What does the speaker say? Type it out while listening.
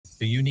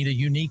Do you need a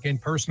unique and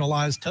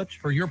personalized touch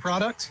for your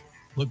products?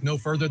 Look no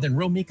further than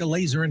Romika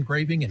Laser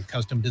Engraving and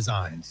Custom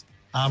Designs.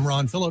 I'm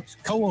Ron Phillips,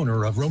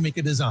 co-owner of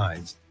Romika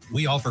Designs.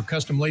 We offer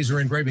custom laser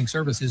engraving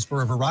services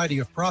for a variety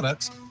of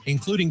products,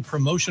 including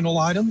promotional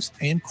items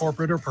and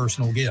corporate or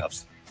personal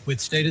gifts. With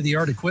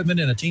state-of-the-art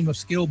equipment and a team of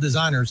skilled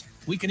designers,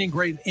 we can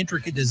engrave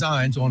intricate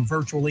designs on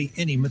virtually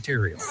any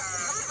material.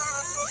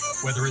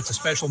 Whether it's a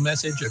special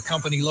message, a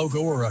company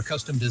logo, or a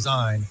custom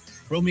design,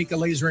 Romika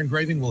Laser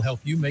Engraving will help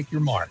you make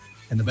your mark.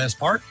 And the best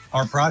part,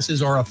 our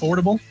prices are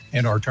affordable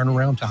and our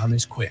turnaround time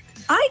is quick.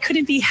 I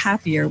couldn't be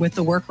happier with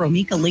the work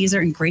Romika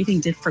Laser Engraving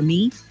did for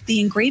me.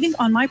 The engraving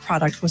on my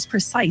product was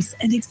precise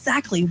and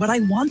exactly what I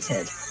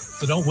wanted.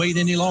 So don't wait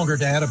any longer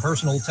to add a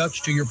personal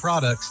touch to your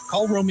products.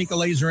 Call Romika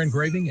Laser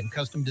Engraving and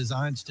Custom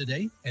Designs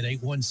today at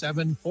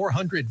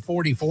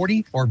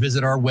 817-400-4040 or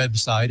visit our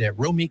website at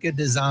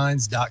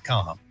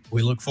romikadesigns.com.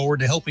 We look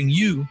forward to helping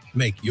you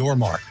make your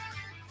mark.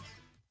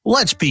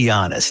 Let's be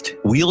honest.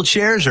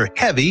 Wheelchairs are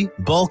heavy,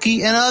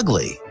 bulky, and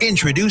ugly.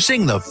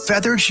 Introducing the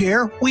Feather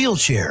Chair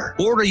Wheelchair.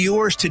 Order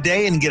yours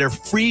today and get a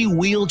free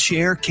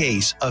wheelchair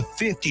case, a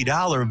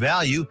 $50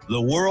 value.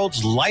 The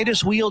world's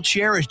lightest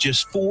wheelchair is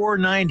just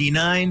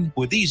 $4.99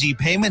 with easy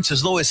payments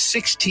as low as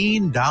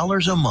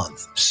 $16 a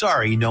month.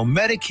 Sorry, no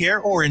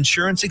Medicare or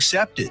insurance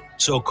accepted.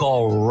 So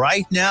call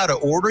right now to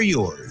order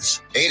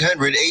yours.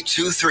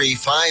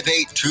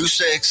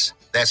 800-823-5826.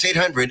 That's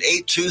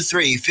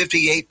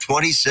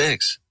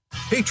 800-823-5826.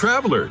 Hey,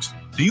 travelers,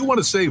 do you want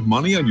to save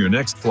money on your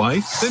next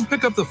flight? Then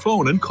pick up the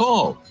phone and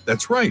call.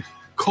 That's right,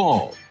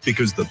 call,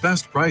 because the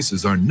best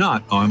prices are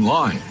not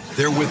online.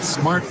 They're with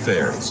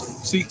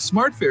SmartFares. See,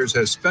 SmartFares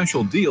has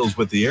special deals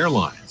with the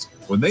airlines.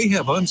 When they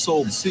have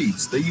unsold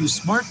seats, they use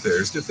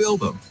SmartFares to fill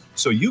them.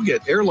 So you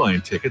get airline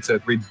tickets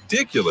at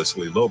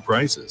ridiculously low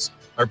prices.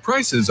 Our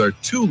prices are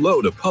too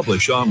low to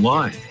publish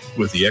online.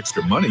 With the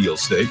extra money you'll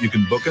save, you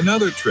can book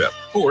another trip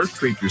or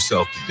treat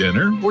yourself to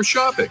dinner or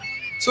shopping.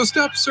 So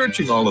stop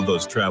searching all of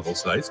those travel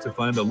sites to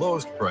find the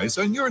lowest price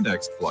on your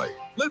next flight.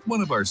 Let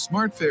one of our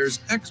SmartFares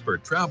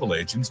expert travel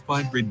agents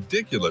find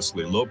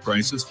ridiculously low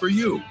prices for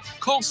you.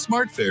 Call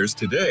SmartFares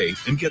today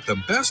and get the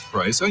best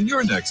price on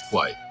your next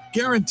flight.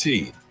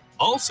 Guaranteed.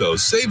 Also,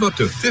 save up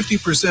to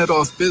 50%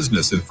 off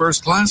business and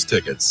first class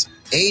tickets.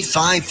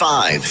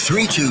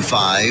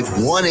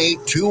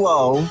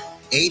 855-325-1820.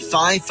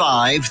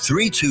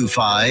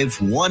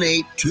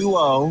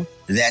 855-325-1820.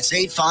 That's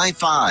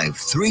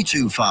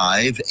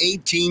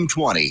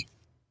 855-325-1820.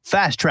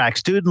 Fast Track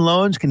Student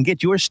Loans can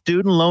get your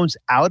student loans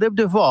out of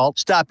default,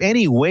 stop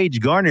any wage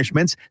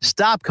garnishments,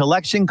 stop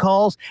collection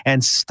calls,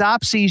 and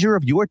stop seizure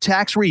of your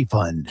tax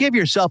refund. Give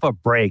yourself a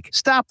break.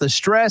 Stop the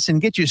stress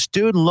and get your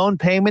student loan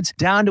payments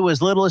down to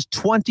as little as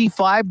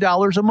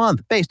 $25 a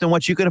month based on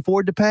what you can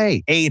afford to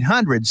pay.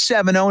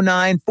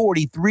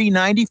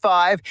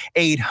 800-709-4395.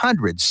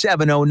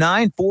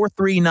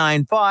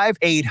 800-709-4395.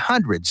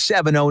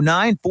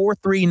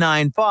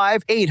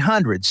 800-709-4395.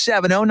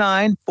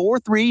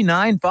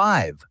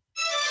 800-709-4395.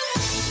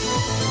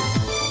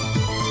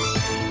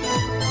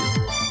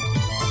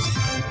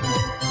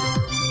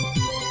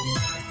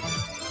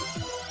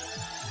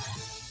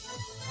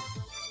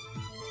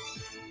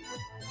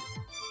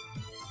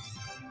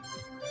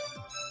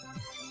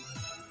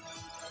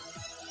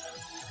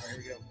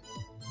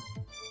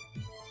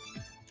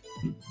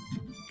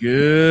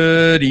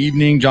 Good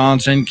evening,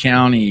 Johnson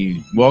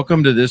County.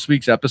 Welcome to this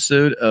week's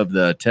episode of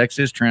the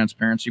Texas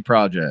Transparency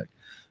Project.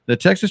 The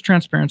Texas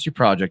Transparency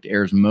Project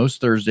airs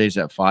most Thursdays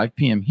at 5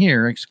 p.m.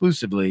 here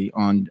exclusively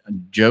on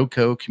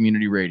JoCo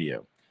Community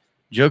Radio.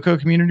 JoCo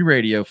Community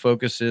Radio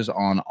focuses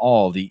on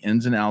all the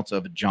ins and outs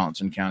of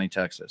Johnson County,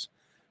 Texas.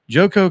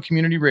 JoCo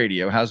Community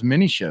Radio has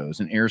many shows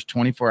and airs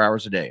 24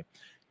 hours a day.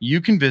 You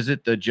can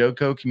visit the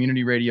JoCo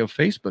Community Radio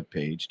Facebook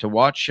page to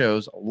watch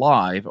shows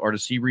live or to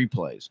see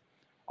replays.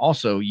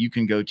 Also, you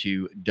can go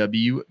to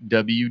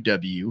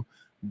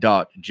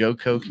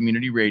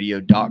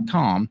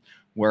www.jococommunityradio.com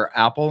where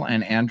Apple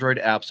and Android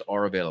apps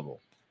are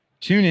available.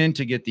 Tune in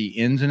to get the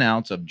ins and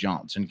outs of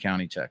Johnson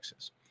County,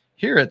 Texas.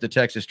 Here at the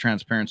Texas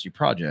Transparency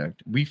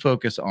Project, we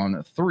focus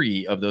on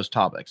 3 of those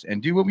topics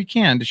and do what we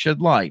can to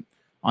shed light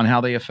on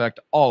how they affect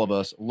all of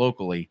us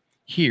locally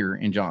here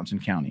in Johnson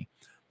County.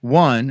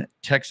 1,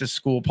 Texas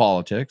school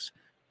politics.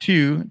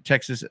 2,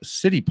 Texas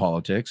city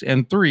politics.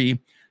 And 3,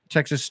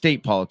 Texas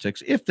state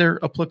politics, if they're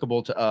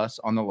applicable to us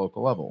on the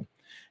local level.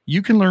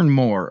 You can learn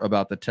more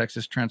about the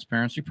Texas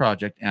Transparency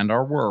Project and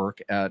our work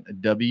at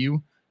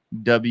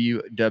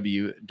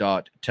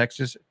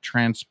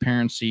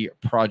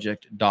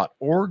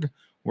www.texastransparencyproject.org.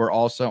 We're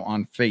also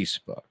on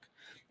Facebook.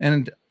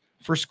 And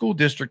for school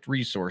district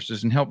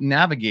resources and help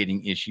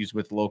navigating issues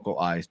with local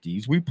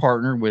ISDs, we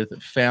partner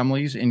with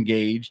Families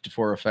Engaged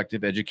for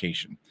Effective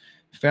Education.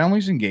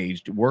 Families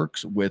Engaged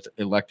works with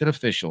elected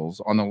officials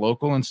on the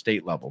local and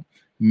state level,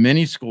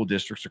 many school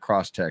districts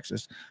across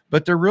Texas,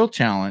 but their real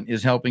talent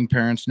is helping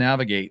parents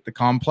navigate the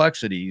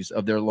complexities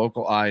of their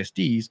local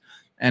ISDs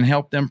and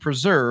help them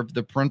preserve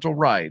the parental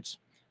rights.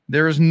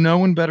 There is no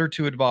one better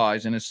to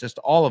advise and assist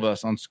all of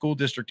us on school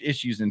district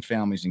issues than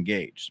Families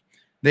Engaged.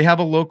 They have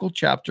a local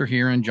chapter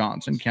here in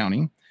Johnson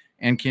County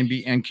and can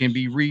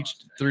be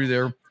reached through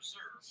their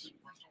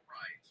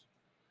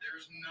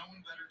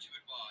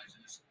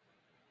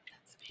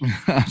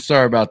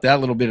sorry about that,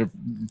 little bit of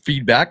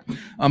feedback.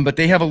 But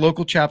they have a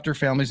local chapter,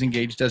 Families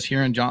Engaged, us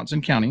here in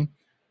Johnson County,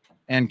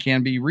 and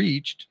can be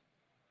reached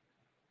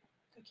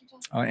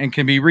at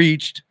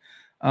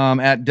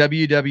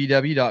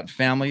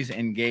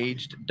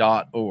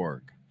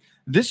www.familiesengaged.org.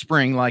 This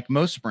spring, like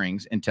most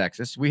springs in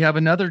Texas, we have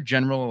another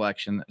general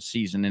election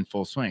season in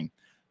full swing.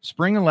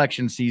 Spring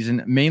election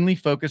season mainly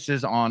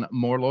focuses on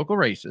more local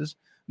races.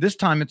 This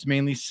time it's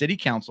mainly city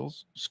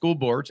councils, school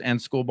boards,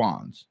 and school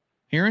bonds.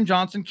 Here in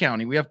Johnson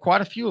County, we have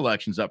quite a few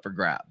elections up for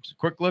grabs. A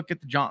quick look at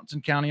the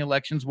Johnson County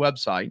Elections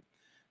website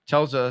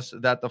tells us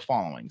that the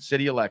following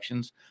city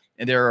elections,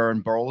 and there are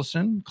in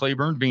Burleson,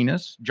 Cleburne,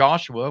 Venus,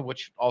 Joshua,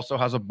 which also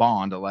has a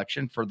bond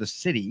election for the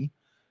city,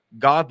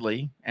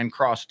 Godley, and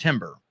Cross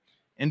Timber.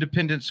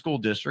 Independent school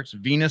districts,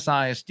 Venus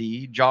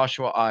ISD,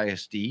 Joshua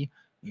ISD,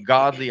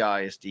 Godley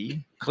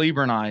ISD,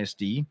 Cleburne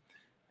ISD,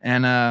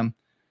 and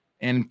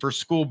for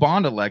school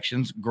bond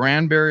elections,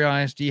 Granbury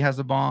ISD has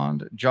a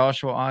bond,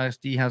 Joshua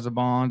ISD has a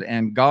bond,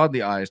 and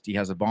Godley ISD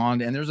has a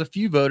bond. And there's a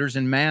few voters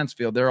in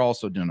Mansfield. They're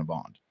also doing a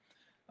bond.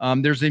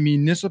 There's a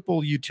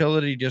municipal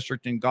utility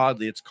district in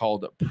Godley. It's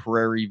called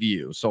Prairie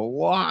View. So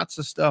lots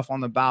of stuff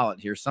on the ballot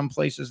here. Some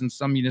places and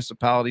some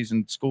municipalities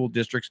and school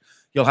districts,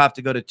 you'll have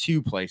to go to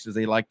two places.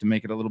 They like to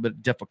make it a little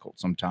bit difficult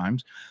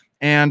sometimes.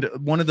 And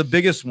one of the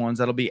biggest ones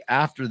that'll be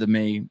after the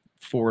May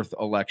 4th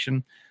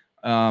election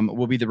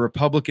will be the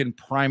Republican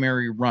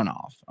primary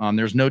runoff.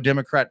 There's no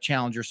Democrat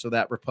challenger, so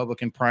that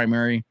Republican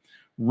primary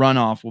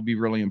runoff will be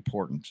really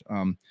important.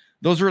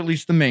 Those are at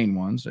least the main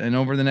ones. And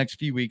over the next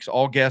few weeks,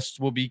 all guests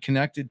will be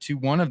connected to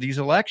one of these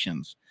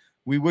elections.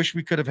 We wish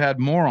we could have had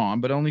more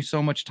on, but only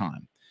so much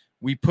time.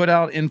 We put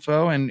out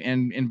info and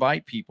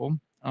invite people.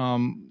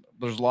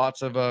 There's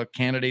lots of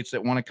candidates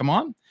that want to come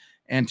on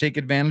and take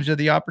advantage of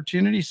the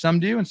opportunity. Some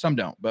do and some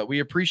don't. But we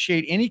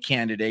appreciate any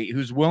candidate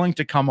who's willing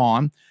to come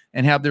on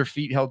and have their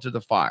feet held to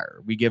the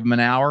fire. We give them an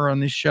hour on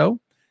this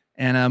show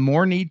and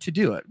more need to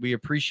do it. We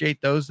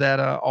appreciate those that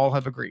all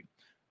have agreed.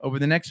 Over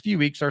the next few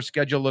weeks, our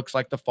schedule looks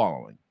like the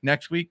following.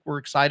 Next week, we're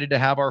excited to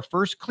have our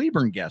first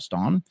Cleburne guest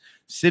on.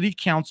 City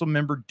Council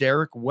member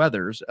Derek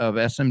Weathers of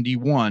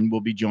SMD1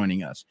 will be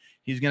joining us.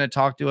 He's going to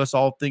talk to us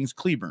all things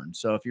Cleburne.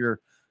 So if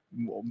you're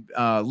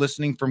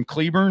listening from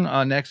Cleburne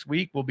next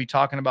week, we'll be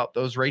talking about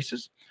those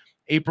races.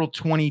 April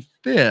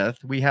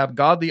 25th, we have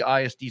Godley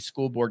ISD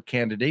School Board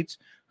candidates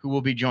who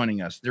will be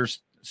joining us.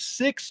 There's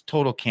 6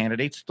 total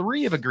candidates.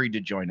 3 have agreed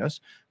to join us.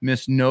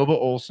 Miss Nova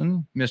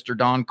Olson, Mr.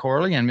 Don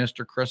Corley, and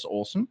Mr. Chris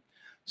Olson.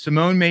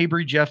 Simone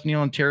Mabry, Jeff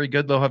Neal, and Terry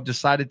Goodlow have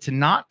decided to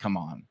not come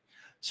on.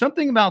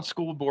 Something about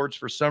school boards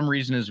for some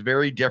reason is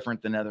very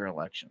different than other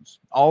elections.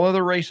 All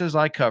other races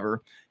I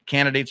cover,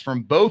 candidates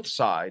from both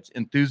sides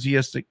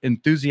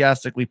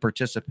enthusiastically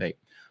participate.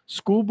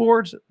 School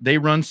boards, they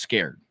run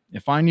scared.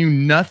 If I knew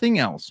nothing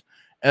else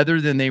other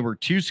than they were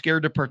too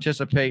scared to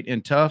participate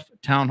in tough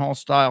town hall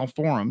style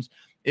forums,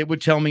 it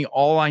would tell me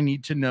all I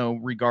need to know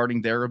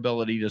regarding their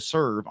ability to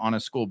serve on a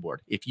school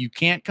board. If you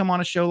can't come on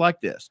a show like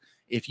this,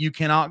 if you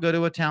cannot go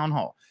to a town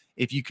hall,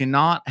 if you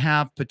cannot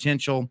have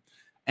potential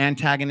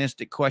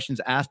antagonistic questions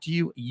asked to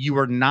you, you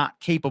are not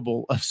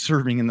capable of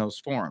serving in those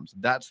forums.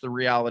 That's the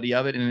reality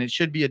of it, and it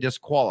should be a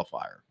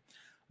disqualifier.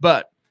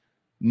 But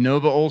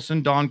Nova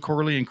Olson, Don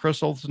Corley, and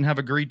Chris Olson have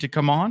agreed to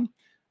come on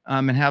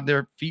and have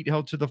their feet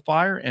held to the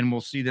fire, and we'll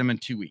see them in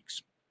 2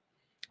 weeks.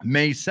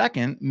 May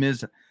 2nd,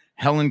 Ms.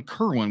 Helen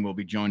Kerwin will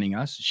be joining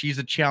us. She's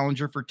a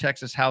challenger for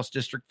Texas House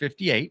District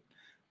 58.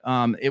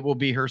 It will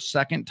be her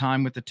second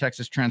time with the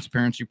Texas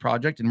Transparency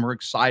Project, and we're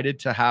excited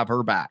to have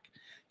her back.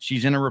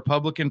 She's in a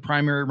Republican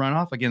primary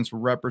runoff against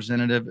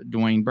Representative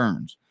Dwayne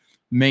Burns.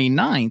 May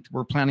 9th,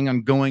 we're planning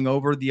on going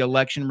over the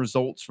election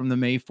results from the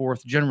May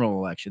 4th general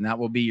election. That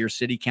will be your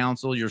city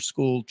council, your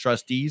school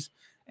trustees,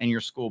 and your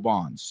school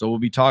bonds. So we'll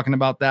be talking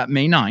about that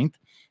May 9th.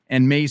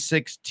 And May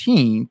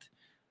 16th,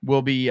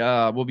 we'll be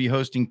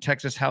hosting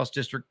Texas House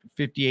District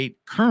 58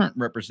 current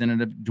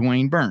Representative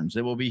Dwayne Burns.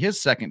 It will be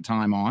his second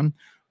time on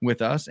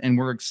with us, and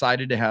we're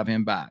excited to have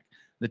him back.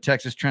 The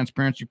Texas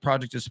Transparency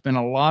Project has spent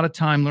a lot of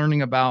time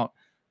learning about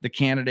the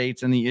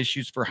candidates and the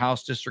issues for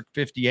House District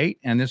 58,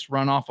 and this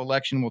runoff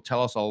election will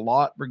tell us a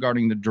lot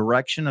regarding the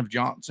direction of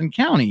Johnson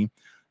County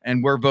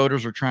and where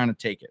voters are trying to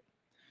take it.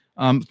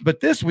 But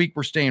this week,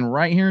 we're staying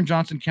right here in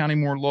Johnson County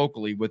more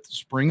locally with the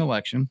spring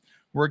election.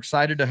 We're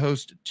excited to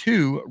host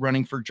 2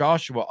 running for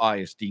Joshua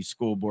ISD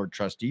School Board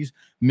trustees,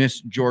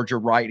 Miss Georgia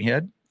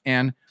Wright-Head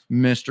and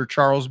Mr.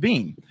 Charles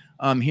Beene.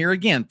 Here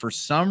again, for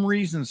some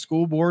reason,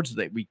 school boards,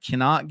 that we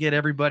cannot get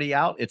everybody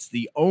out. It's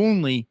the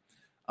only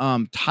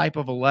type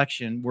of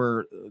election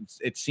where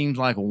it seems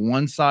like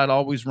one side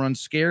always runs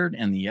scared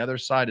and the other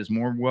side is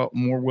more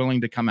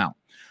willing to come out.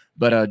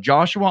 But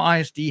Joshua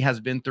ISD has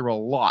been through a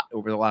lot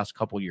over the last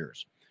couple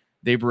years.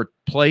 They've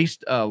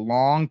replaced a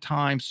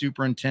longtime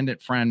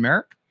superintendent, Fran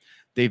Merrick.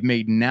 They've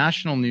made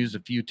national news a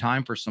few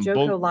times for some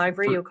Joko Live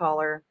radio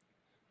caller.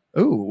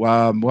 Oh,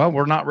 well,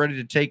 we're not ready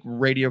to take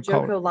radio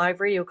call. Joko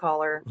live radio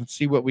caller. Let's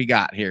see what we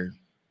got here.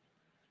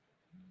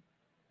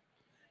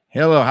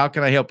 Hello, how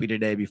can I help you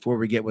today before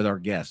we get with our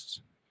guests?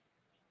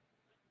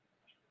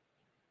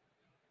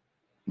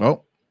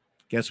 Well,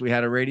 guess we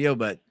had a radio,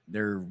 but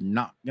they're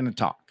not going to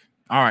talk.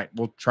 All right,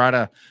 we'll try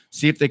to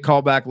see if they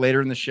call back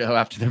later in the show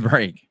after the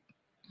break.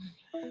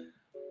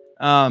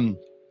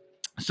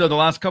 So the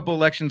last couple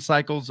election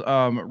cycles,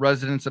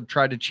 residents have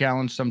tried to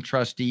challenge some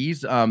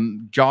trustees.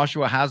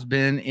 Joshua has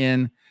been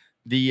in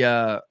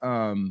the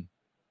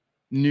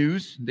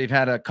news. They've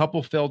had a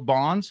couple failed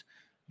bonds.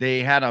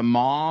 They had a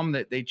mom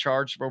that they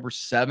charged for over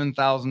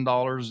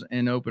 $7,000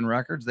 in open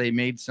records. They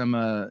made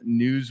some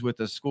news with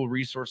a school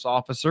resource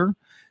officer.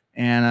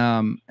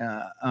 And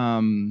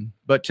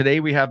but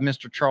today we have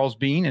Mr. Charles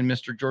Beene and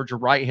Mr. Georgia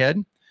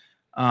Wright-Head.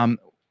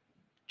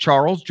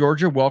 Charles,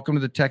 Georgia, welcome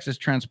to the Texas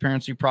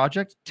Transparency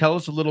Project. Tell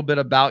us a little bit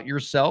about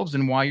yourselves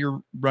and why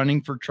you're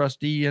running for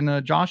trustee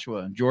in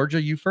Joshua.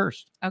 Georgia, you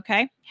first.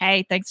 Okay.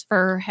 Hey, thanks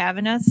for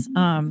having us.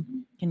 Can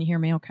you hear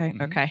me okay?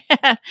 Mm-hmm. Okay.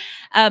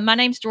 My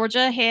name's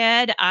Georgia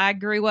Head. I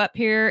grew up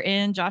here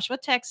in Joshua,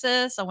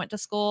 Texas. I went to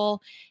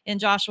school in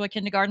Joshua,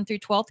 kindergarten through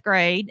 12th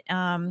grade.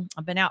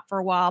 I've been out for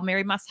a while,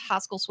 married my high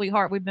school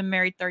sweetheart. We've been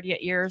married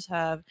 38 years,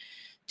 have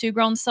 2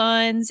 grown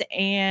sons,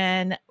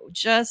 and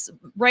just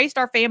raised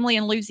our family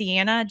in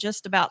Louisiana.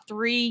 Just about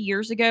 3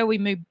 years ago, we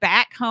moved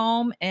back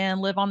home and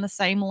live on the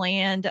same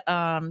land,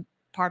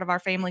 part of our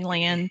family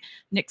land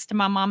next to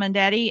my mom and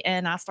daddy.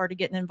 And I started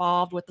getting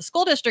involved with the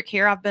school district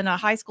here. I've been a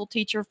high school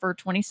teacher for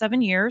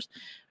 27 years.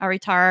 I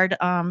retired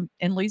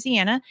in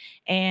Louisiana,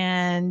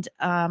 and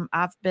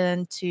I've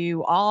been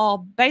to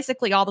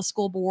basically all the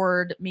school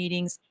board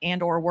meetings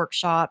and or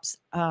workshops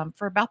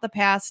for about the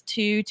past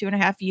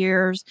 2.5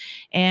 years.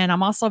 And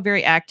I'm also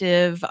very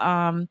active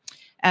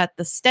at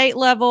the state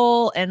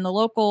level and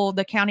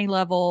the county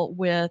level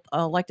with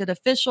elected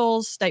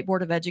officials, state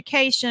board of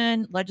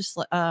education,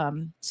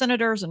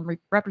 senators and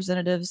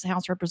representatives,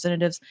 House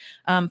representatives,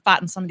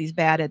 fighting some of these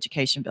bad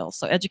education bills.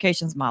 So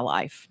education's my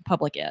life,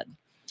 public ed.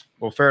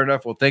 Well, fair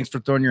enough. Well, thanks for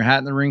throwing your hat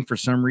in the ring. For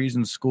some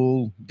reason,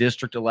 school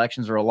district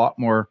elections are a lot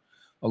more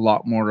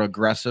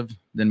aggressive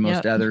than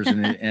most others,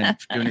 and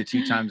doing it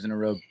 2 times in a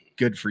row.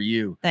 Good for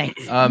you.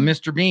 Thanks.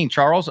 Mr. Beene,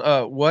 Charles,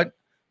 what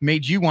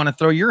made you want to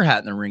throw your hat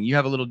in the ring? You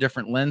have a little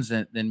different lens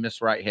than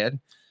Miss Wright-Head.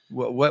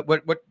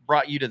 What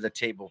brought you to the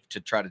table to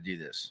try to do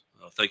this?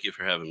 Well, thank you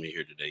for having me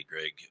here today,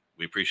 Greg.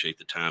 We appreciate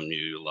the time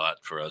you allot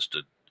for us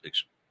to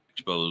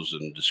expose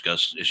and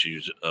discuss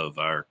issues of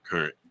our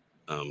current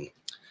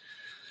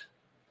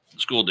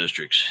school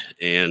districts.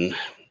 And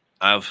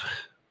I'm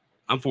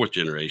 4th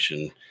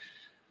generation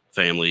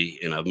family,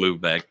 and I've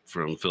moved back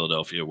from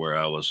Philadelphia where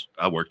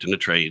I worked in the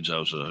trades. I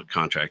was a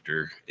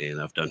contractor,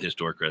 and I've done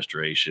historic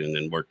restoration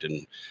and worked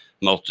in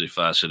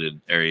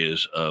multifaceted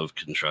areas of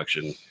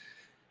construction.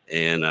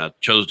 And I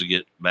chose to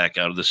get back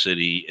out of the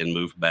city and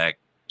move back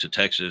to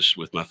Texas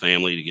with my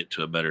family to get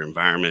to a better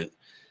environment.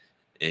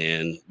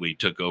 And we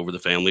took over the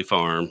family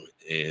farm,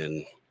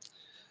 and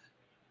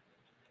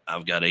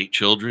I've got 8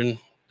 children.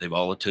 They've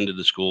all attended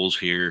the schools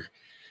here,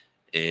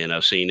 and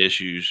I've seen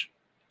issues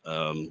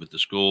with the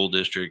school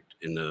district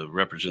and the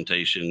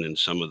representation and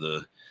some of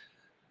the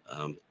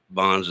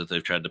bonds that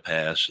they've tried to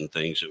pass and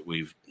things that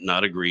we've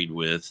not agreed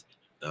with,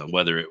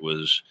 whether it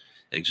was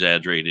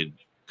exaggerated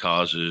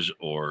causes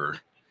or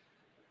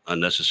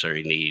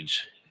unnecessary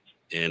needs.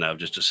 And I've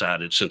just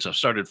decided, since I've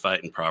started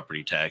fighting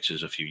property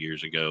taxes a few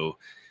years ago,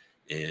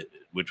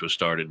 which was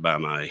started by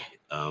my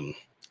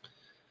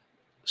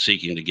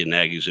seeking to get an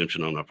ag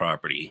exemption on my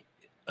property,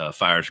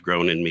 fire's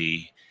grown in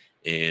me,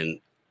 and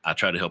I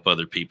try to help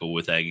other people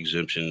with ag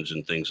exemptions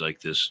and things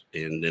like this.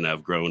 And then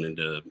I've grown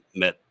into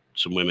met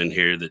some women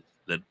here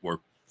that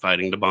were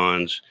fighting the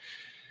bonds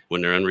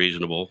when they're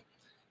unreasonable.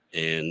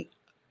 And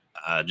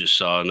I just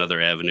saw another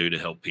avenue to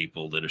help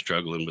people that are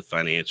struggling with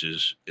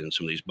finances. And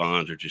some of these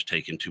bonds are just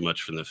taking too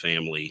much from the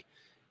family,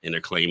 and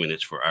they're claiming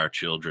it's for our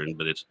children,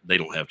 but they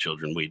don't have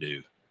children. We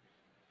do.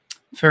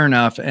 Fair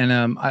enough. And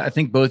I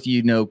think both of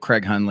you know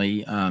Craig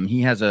Hunley.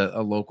 He has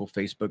a local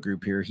Facebook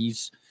group here.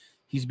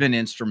 He's been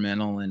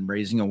instrumental in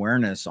raising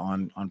awareness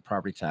on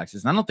property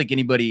taxes. And I don't think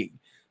anybody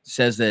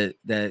says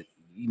that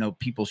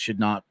people should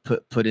not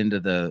put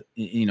into the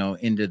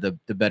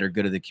better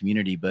good of the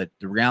community. But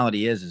the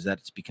reality is that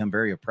it's become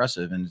very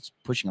oppressive, and it's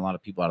pushing a lot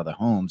of people out of their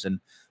homes. And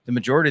the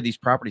majority of these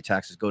property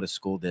taxes go to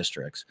school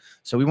districts.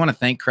 So we want to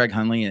thank Craig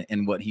Hunley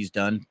and what he's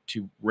done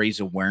to raise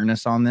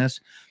awareness on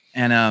this.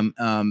 And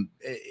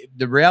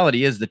the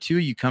reality is the two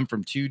of you come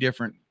from two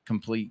different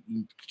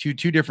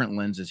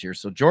lenses here.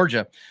 So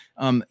Georgia,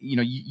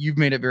 you've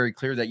made it very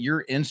clear that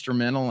you're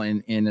instrumental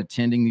in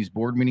attending these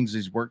board meetings,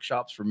 these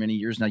workshops for many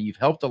years now. You've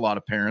helped a lot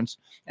of parents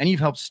and you've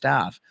helped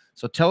staff.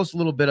 So tell us a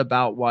little bit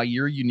about why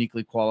you're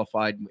uniquely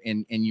qualified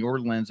in your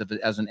lens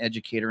as an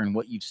educator and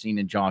what you've seen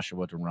in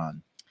Joshua to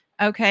run.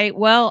 Okay,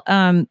 well,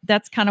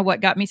 that's kind of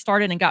what got me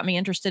started and got me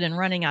interested in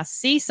running. I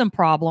see some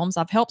problems.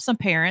 I've helped some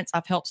parents.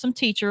 I've helped some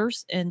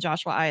teachers in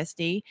Joshua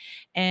ISD.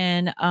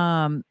 And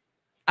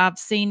I've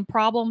seen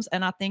problems,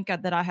 and I think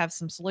that I have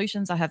some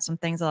solutions. I have some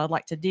things that I'd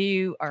like to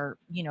do, or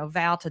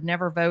vow to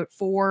never vote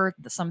for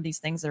some of these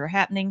things that are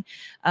happening.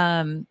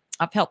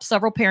 I've helped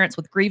several parents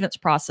with grievance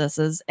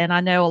processes, and I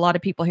know a lot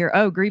of people hear,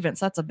 "Oh, grievance,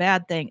 that's a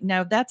bad thing."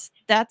 No, that's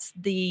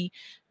the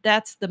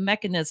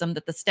mechanism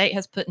that the state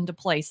has put into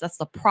place. That's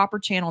the proper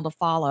channel to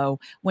follow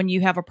when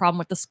you have a problem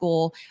with the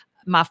school.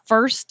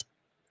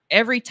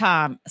 Every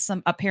time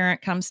a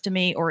parent comes to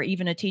me, or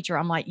even a teacher,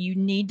 I'm like, you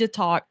need to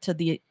talk to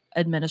the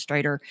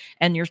administrator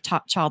and your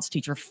child's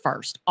teacher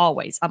first.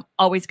 Always. I'm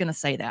always going to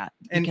say that,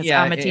 And because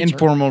yeah, I'm a teacher.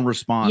 informal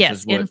response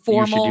Yes, is what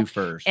informal, you should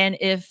do first. And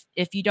if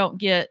you don't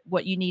get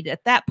what you need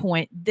at that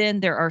point,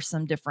 then there are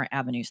some different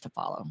avenues to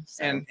follow.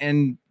 So.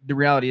 And the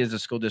reality is the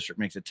school district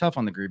makes it tough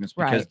on the grievance,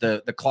 because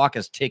Right. the clock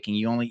is ticking.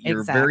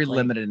 You're very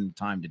limited in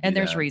time to do and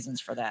there's that. reasons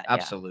for that.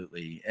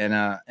 Absolutely.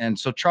 Yeah. And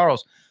so,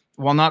 Charles,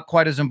 while not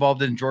quite as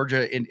involved in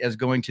Georgia as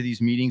going to these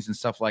meetings and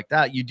stuff like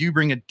that, you do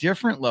bring a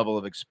different level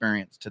of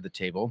experience to the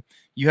table.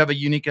 You have a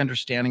unique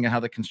understanding of how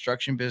the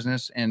construction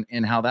business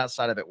and how that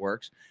side of it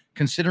works.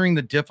 Considering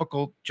the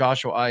difficult,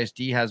 Joshua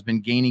ISD has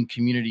been gaining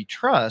community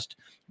trust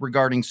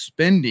regarding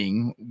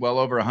spending well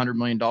over $100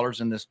 million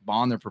in this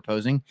bond they're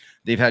proposing.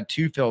 They've had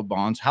 2 failed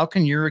bonds. How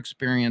can your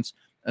experience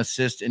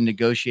assist in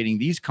negotiating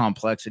these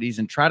complexities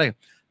and try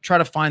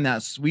to find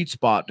that sweet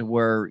spot to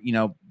where,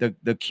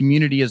 the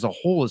community as a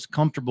whole is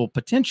comfortable,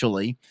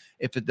 potentially,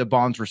 if the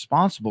bond's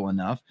responsible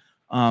enough,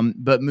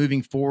 but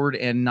moving forward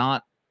and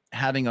not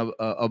having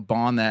a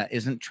bond that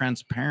isn't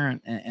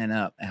transparent?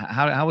 And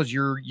how was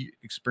your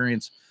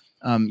experience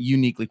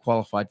uniquely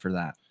qualified for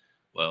that?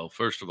 Well,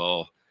 first of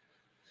all,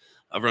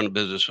 I've run a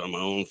business on my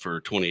own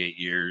for 28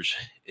 years,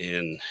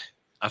 and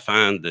I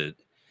find that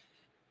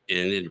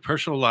in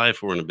personal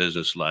life or in a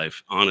business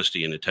life,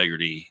 honesty and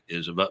integrity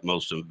is of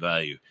utmost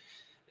value.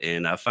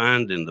 And I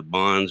find in the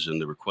bonds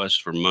and the requests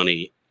for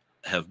money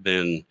have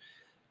been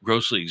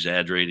grossly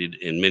exaggerated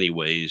in many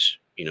ways.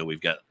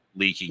 We've got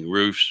leaking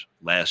roofs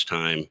last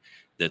time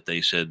that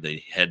they said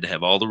they had to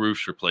have all the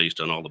roofs replaced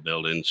on all the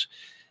buildings,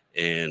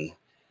 and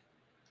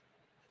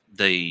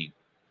they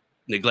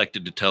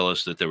neglected to tell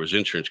us that there was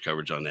insurance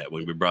coverage on that.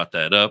 When we brought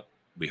that up,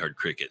 we heard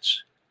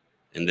crickets.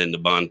 And then the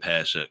bond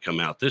pass come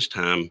out this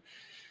time.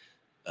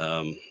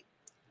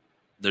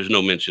 There's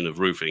no mention of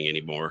roofing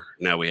anymore.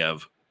 Now we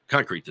have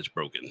concrete that's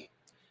broken.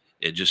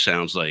 It just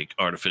sounds like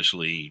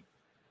artificially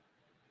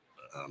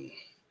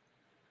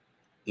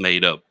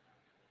made up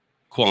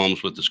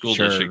qualms with the school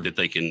district that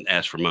they can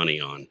ask for money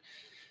on.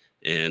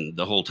 And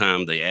the whole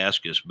time they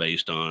ask us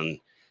based on,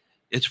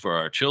 it's for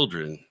our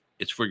children,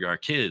 it's for our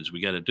kids, we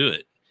got to do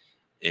it.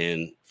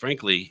 And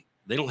frankly,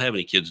 they don't have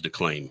any kids to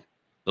claim.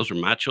 Those are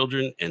my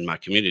children and my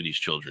community's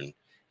children.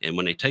 And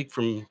when they take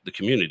from the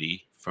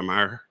community, from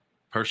our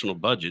personal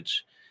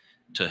budgets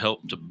to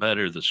help to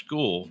better the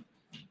school,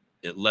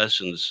 it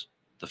lessens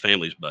the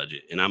family's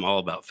budget. And I'm all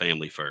about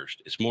family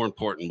first. It's more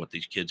important what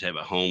these kids have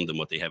at home than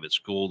what they have at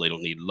school. They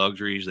don't need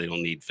luxuries. They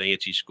don't need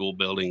fancy school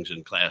buildings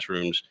and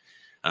classrooms.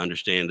 I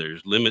understand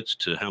there's limits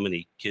to how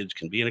many kids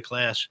can be in a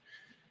class.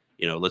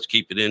 Let's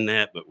keep it in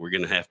that, but we're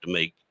going to have to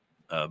make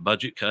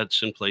budget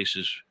cuts in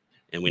places,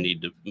 and we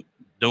need to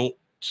don't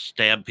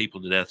stab people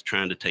to death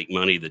trying to take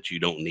money that you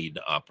don't need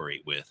to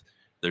operate with.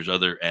 There's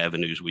other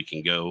avenues we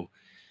can go,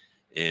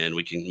 and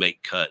we can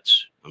make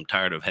cuts. I'm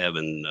tired of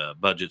having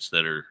budgets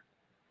that are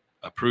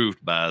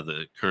approved by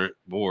the current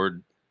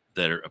board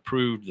that are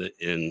approved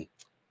in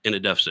a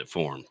deficit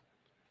form.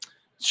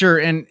 Sure.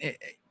 And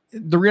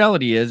the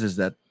reality is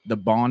that the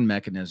bond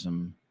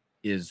mechanism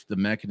is the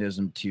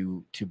mechanism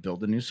to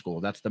build a new school.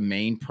 That's the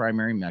main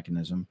primary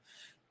mechanism.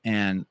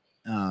 And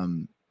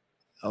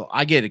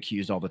I get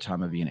accused all the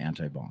time of being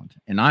anti-bond,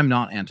 and I'm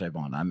not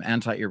anti-bond. I'm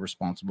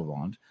anti-irresponsible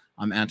bond.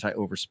 I'm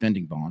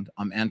anti-overspending bond.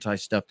 I'm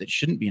anti-stuff that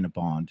shouldn't be in a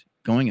bond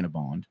going in a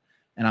bond.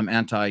 And I'm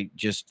anti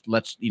just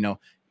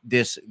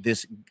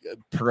this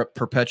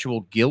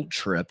perpetual guilt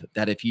trip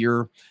that if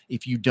you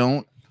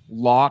don't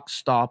lock,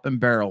 stop, and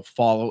barrel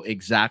follow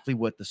exactly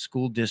what the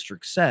school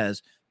district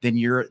says, then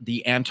you're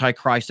the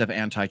antichrist of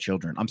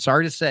anti-children. I'm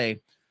sorry to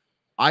say,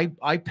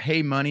 I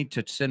pay money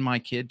to send my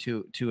kid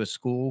to a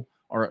school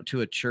or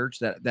to a church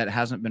that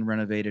hasn't been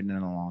renovated in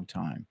a long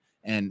time.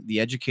 And the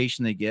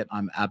education they get,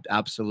 I'm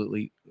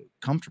absolutely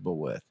comfortable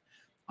with.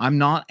 I'm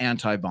not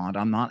anti-bond.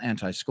 I'm not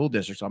anti-school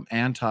districts. I'm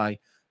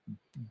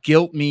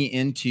anti-guilt me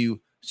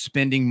into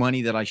spending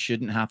money that I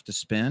shouldn't have to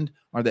spend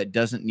or that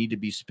doesn't need to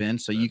be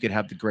spent so you could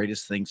have the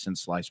greatest thing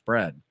since sliced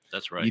bread.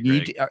 That's right. You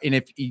need to, and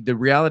if the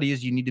reality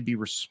is you need to be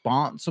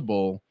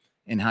responsible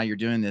in how you're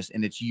doing this,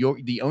 and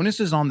the onus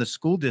is on the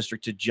school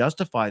district to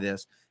justify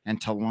this and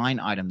to line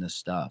item this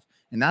stuff.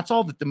 And that's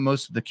all that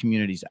most of the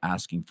community's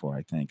asking for,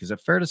 I think. Is it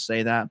fair to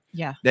say that?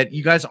 Yeah. That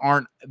you guys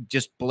aren't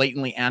just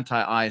blatantly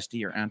anti-ISD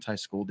or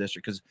anti-school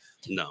district?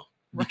 No,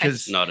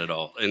 because not at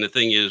all. And the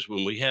thing is,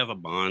 when we have a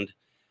bond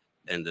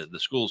and the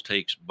schools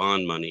takes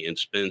bond money and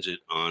spends it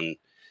on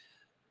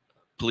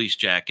police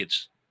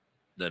jackets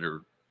that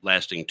are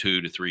lasting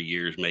 2 to 3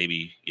 years,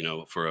 maybe,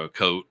 for a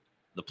coat,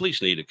 The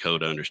police need a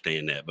code to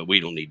understand that, but we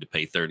don't need to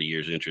pay 30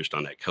 years interest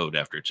on that code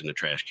after it's in the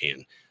trash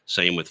can.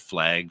 Same with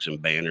flags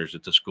and banners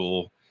at the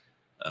school.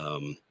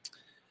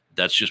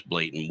 That's just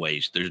blatant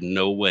waste. There's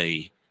no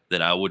way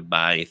that I would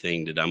buy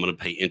anything that I'm going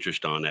to pay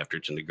interest on after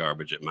it's in the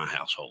garbage at my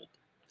household.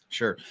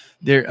 Sure.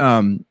 There,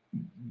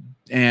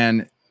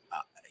 and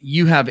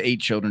you have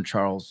 8 children,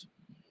 Charles.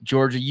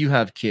 Georgia, you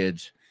have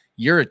kids.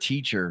 You're a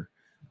teacher.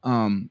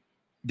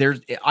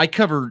 I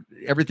cover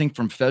everything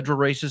from federal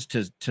races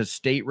to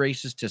state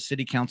races to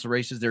city council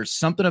races. There's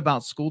something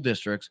about school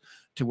districts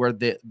to where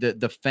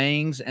the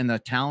fangs and the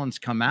talons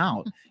come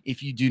out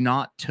if you do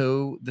not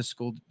toe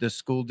the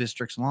school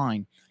district's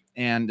line.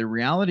 And the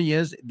reality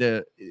is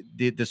the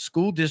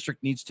school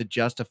district needs to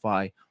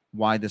justify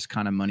why this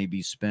kind of money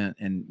be spent.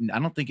 And I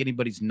don't think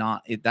anybody's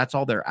that's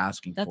all they're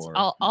asking for.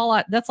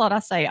 That's all I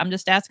say. I'm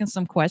just asking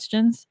some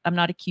questions. I'm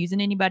not accusing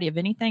anybody of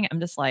anything. I'm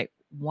just like,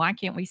 why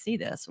can't we see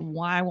this?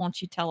 Why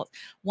won't you tell us?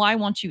 Why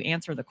won't you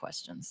answer the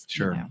questions?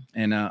 Sure.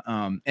 You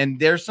know? And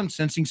there's some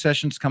sensing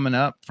sessions coming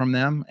up from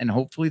them, and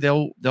hopefully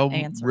they'll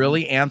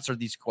really answer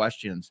these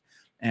questions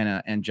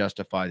and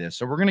justify this.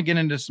 So we're going to get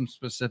into some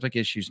specific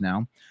issues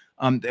now.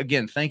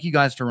 Again, thank you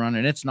guys for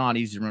running. It's not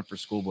easy to run for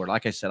school board.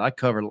 Like I said, I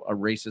cover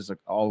races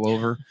all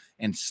over,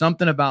 and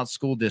something about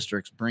school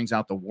districts brings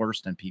out the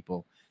worst in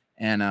people.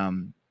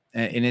 And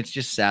it's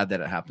just sad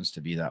that it happens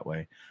to be that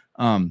way.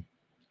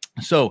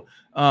 So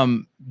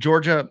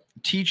Georgia,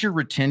 teacher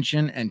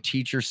retention and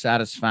teacher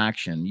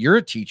satisfaction. You're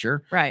a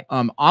teacher, right?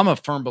 I'm a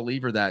firm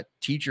believer that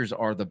teachers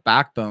are the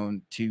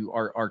backbone to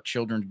our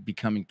children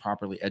becoming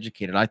properly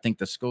educated. I think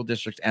the school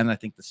districts and I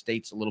think the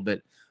state's a little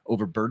bit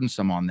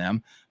overburdensome on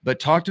them. But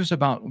talk to us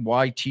about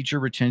why teacher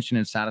retention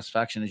and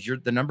satisfaction is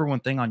the number one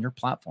thing on your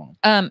platform.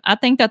 I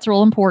think that's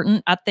real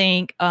important. I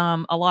think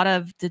a lot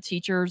of the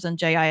teachers in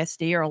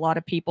JISD or a lot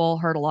of people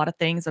heard a lot of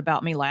things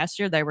about me last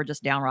year. They were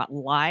just downright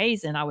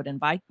lies. And I would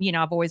invite,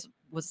 I've always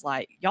was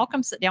like, y'all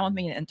come sit down with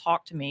me and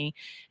talk to me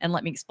and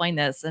let me explain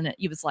this. And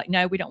he was like,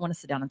 no, we don't want to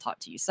sit down and talk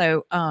to you.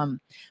 So,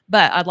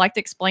 but I'd like to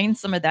explain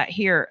some of that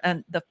here.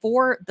 And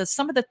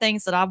some of the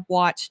things that I've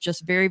watched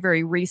just very,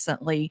 very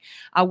recently,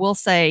 I will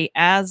say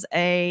as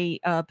a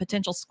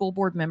potential school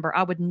board member,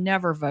 I would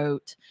never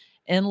vote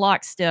in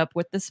lockstep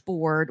with this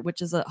board,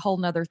 which is a whole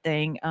nother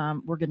thing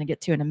we're going to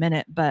get to in a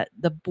minute. But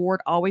the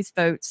board always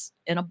votes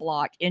in a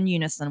block in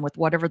unison with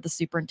whatever the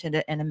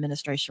superintendent and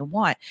administration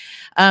want.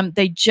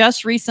 They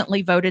just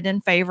recently voted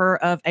in favor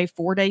of a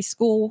 4-day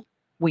school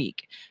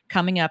week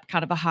coming up,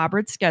 kind of a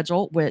hybrid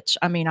schedule, which,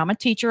 I'm a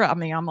teacher.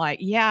 I'm like,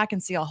 yeah, I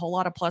can see a whole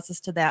lot of pluses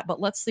to that,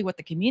 but let's see what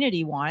the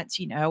community wants,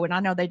 and I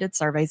know they did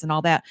surveys and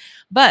all that.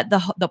 But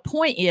the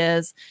point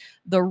is,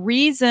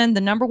 the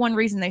number one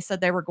reason they said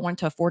they were going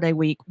to a 4-day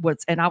week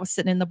was, and I was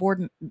sitting in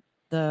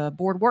the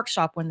board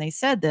workshop when they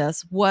said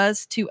this,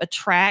 was to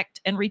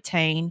attract and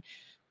retain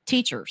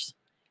teachers.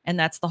 And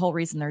that's the whole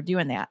reason they're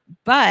doing that.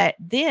 But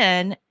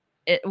then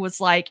it was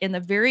like in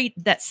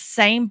that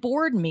same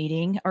board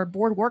meeting or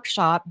board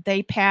workshop,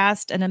 they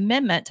passed an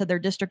amendment to their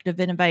district of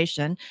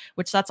innovation,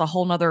 which that's a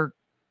whole nother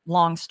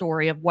long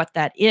story of what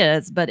that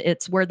is, but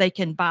it's where they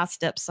can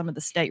bystep some of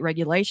the state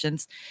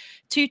regulations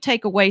to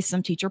take away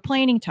some teacher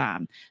planning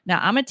time. Now,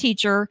 I'm a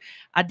teacher.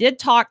 I did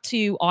talk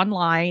to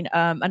online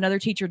another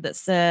teacher that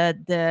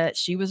said that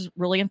she was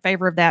really in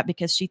favor of that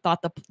because she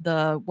thought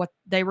what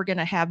they were going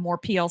to have more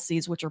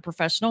PLCs, which are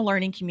professional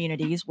learning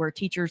communities, where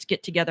teachers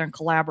get together and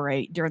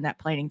collaborate during that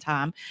planning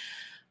time.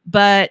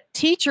 But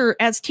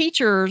as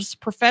teachers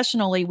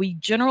professionally, we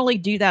generally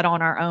do that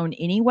on our own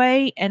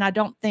anyway, and I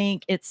don't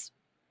think it's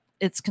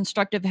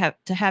constructive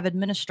to have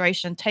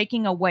administration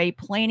taking away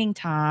planning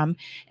time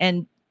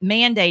and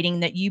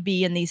mandating that you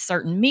be in these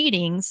certain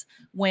meetings,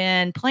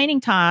 when planning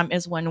time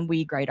is when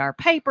we grade our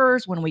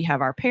papers, when we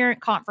have our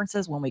parent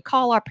conferences, when we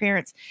call our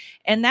parents.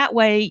 And that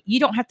way you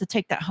don't have to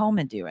take that home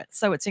and do it.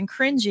 So it's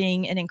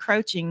infringing and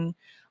encroaching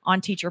on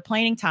teacher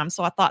planning time.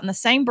 So I thought in the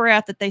same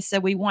breath that they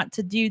said we want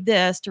to do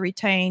this to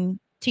retain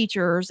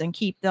teachers and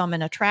keep them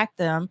and attract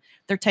them,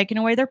 they're taking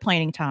away their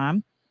planning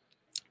time.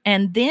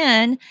 And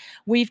then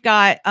we've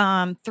got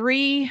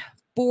 3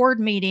 board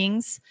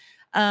meetings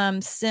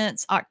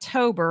since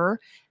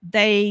October.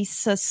 They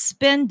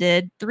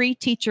suspended 3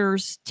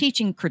 teachers'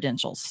 teaching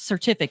credentials,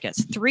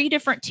 certificates. 3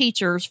 different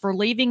teachers for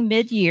leaving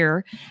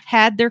mid-year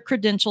had their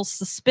credentials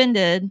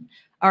suspended,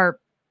 or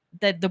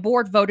the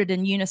board voted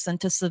in unison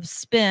to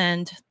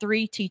suspend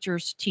 3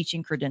 teachers'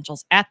 teaching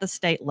credentials at the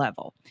state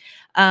level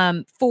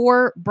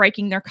for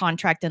breaking their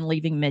contract and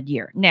leaving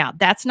mid-year. Now,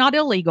 that's not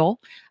illegal.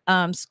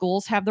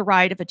 Schools have the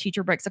right, if a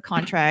teacher breaks a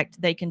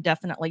contract, they can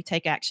definitely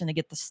take action to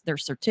get their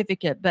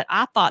certificate. But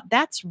I thought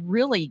that's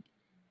really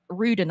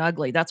rude and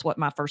ugly. That's what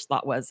my first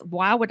thought was.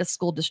 Why would a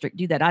school district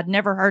do that? I'd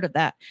never heard of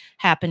that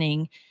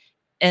happening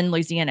in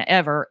Louisiana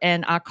ever.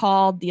 And I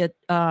called the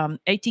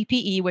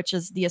ATPE, which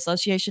is the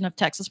Association of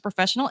Texas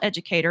Professional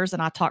Educators,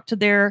 and I talked to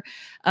their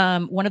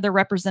one of their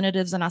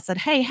representatives, and I said,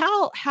 hey,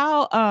 how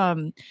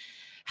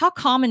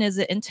common is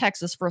it in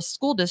Texas for a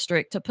school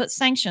district to put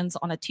sanctions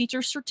on a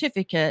teacher's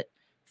certificate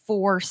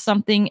for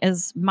something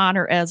as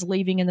minor as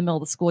leaving in the middle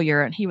of the school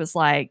year. And he was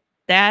like,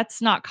 that's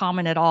not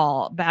common at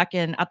all. Back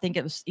in, I think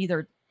it was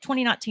either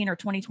 2019 or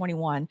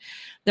 2021,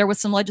 there was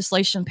some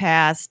legislation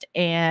passed,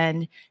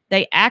 and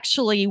they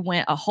actually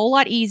went a whole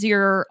lot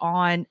easier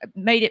on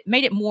made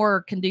it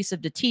more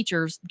conducive to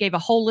teachers, gave a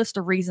whole list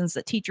of reasons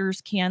that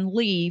teachers can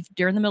leave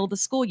during the middle of the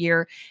school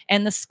year,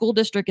 and the school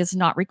district is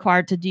not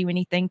required to do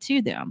anything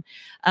to them.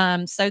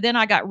 So then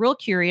I got real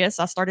curious.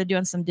 I started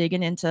doing some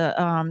digging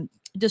into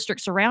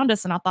districts around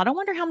us, and I thought, I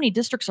wonder how many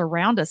districts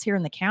around us here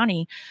in the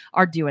county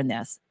are doing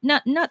this. No,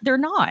 they're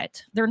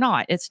not. They're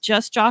not. It's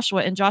just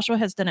Joshua, and Joshua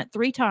has done it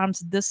 3 times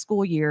this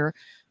school year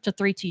to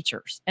 3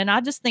 teachers. And I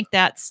just think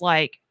that's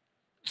like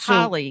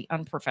highly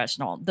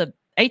unprofessional. The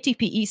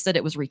ATPE said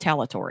it was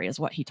retaliatory, is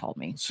what he told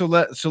me. So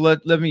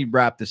let me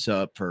wrap this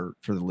up for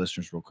the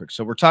listeners real quick.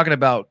 So we're talking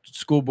about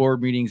school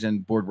board meetings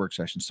and board work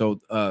sessions. So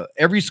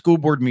every school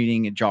board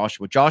meeting at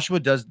Joshua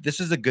does, this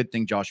is a good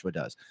thing Joshua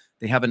does.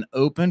 They have an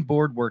open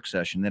board work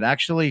session that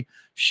actually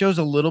shows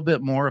a little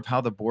bit more of how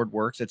the board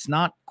works. It's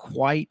not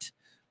quite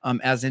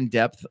as in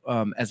depth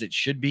as it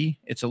should be.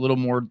 It's a little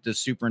more the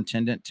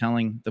superintendent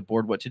telling the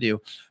board what to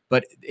do.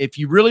 But if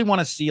you really want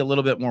to see a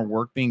little bit more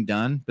work being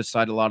done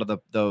beside a lot of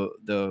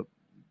the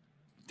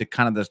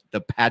kind of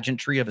the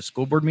pageantry of a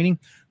school board meeting,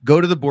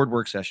 go to the board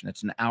work session.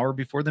 It's an hour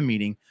before the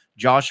meeting.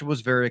 Joshua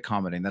was very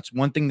accommodating. That's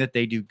one thing that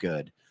they do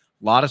good.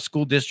 A lot of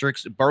school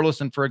districts,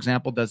 Burleson, for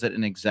example, does it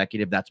in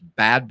executive. That's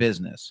bad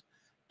business.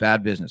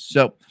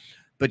 So,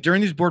 but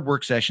during these board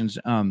work sessions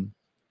and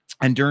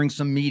during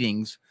some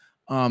meetings,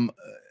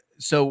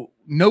 so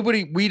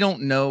we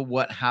don't know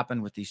what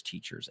happened with these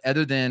teachers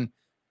other than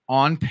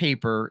on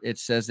paper, it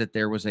says that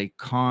there was a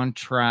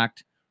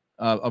contract,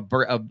 a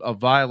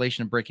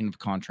violation of breaking of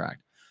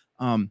contract.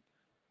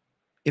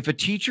 If a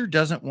teacher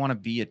doesn't want to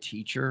be a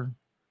teacher,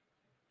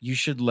 you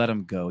should let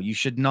them go. You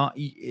should not,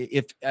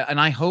 and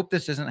I hope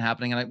this isn't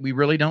happening, and we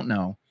really don't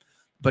know,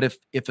 but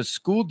if a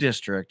school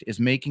district is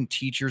making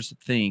teachers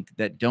think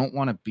that don't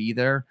want to be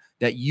there,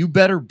 that you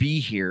better be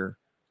here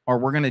or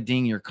we're going to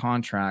ding your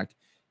contract,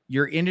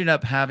 you're ended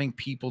up having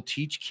people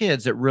teach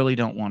kids that really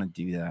don't want to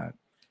do that.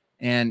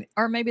 And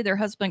or maybe their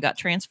husband got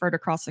transferred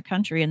across the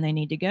country and they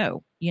need to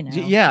go,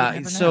 Yeah.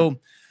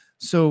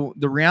 So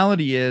the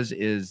reality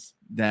is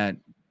that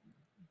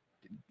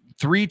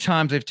 3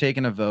 times they've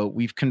taken a vote.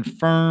 We've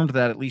confirmed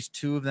that at least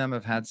 2 of them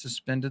have had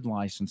suspended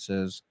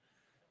licenses.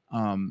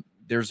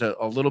 There's a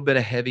little bit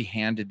of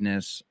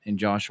heavy-handedness in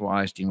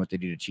Joshua ISD and what they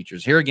do to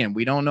teachers. Here again,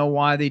 we don't know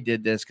why they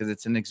did this because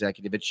it's an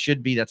executive. It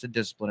should be. That's a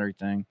disciplinary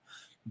thing.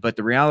 But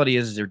the reality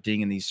is they're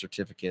dinging these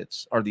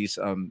certificates or these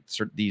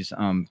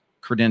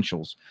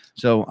credentials.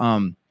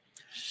 So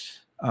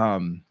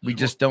we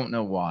just don't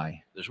know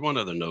why. There's one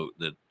other note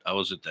that I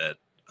was at that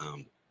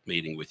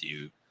meeting with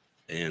you,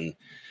 and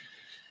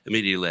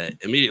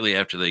immediately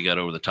after they got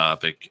over the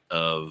topic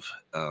of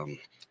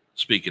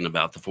speaking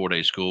about the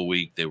 4-day school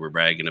week, they were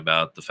bragging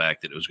about the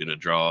fact that it was going to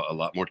draw a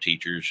lot more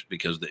teachers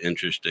because of the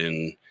interest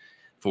in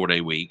 4-day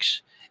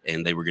weeks,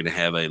 and they were going to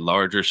have a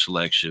larger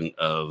selection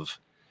of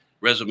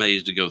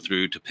resumes to go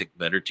through to pick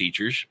better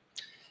teachers.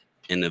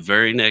 In the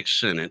very next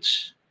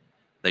sentence,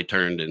 they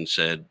turned and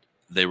said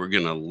they were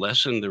going to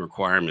lessen the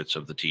requirements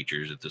of the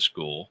teachers at the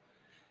school.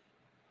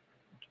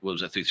 What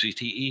was that, through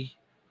CTE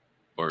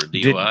or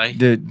DOI?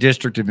 The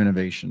District of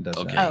Innovation does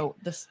that. Oh,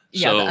 the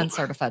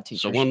uncertified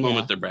teachers. So one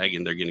moment they're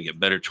bragging they're going to get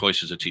better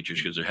choices of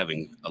teachers because they're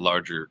having a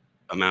larger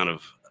amount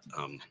of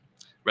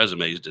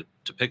resumes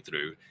to pick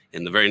through.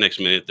 And the very next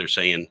minute they're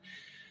saying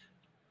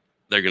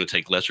they're going to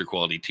take lesser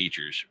quality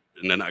teachers,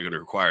 and they're not going to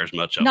require as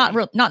much of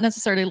them. Not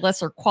necessarily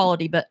lesser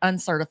quality, but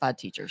uncertified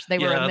teachers. They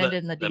were amended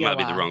in the DOI. That might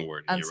be the wrong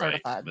word.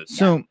 Uncertified. Right,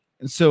 so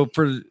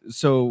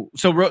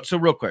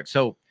real quick.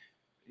 So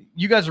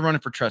you guys are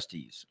running for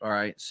trustees. All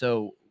right.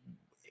 So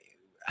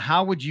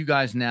how would you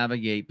guys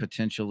navigate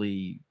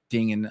potentially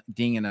dinging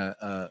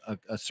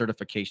a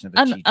certification of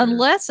a teacher?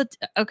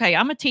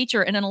 I'm a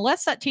teacher, and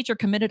unless that teacher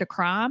committed a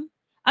crime,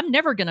 I'm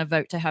never going to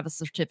vote to have a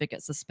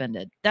certificate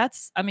suspended.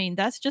 That's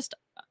just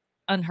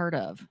unheard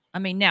of. I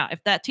mean, now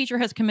if that teacher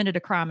has committed a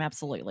crime,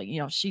 absolutely.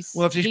 If she's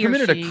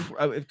committed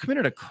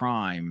a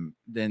crime,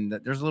 then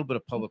there's a little bit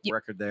of public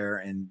record there,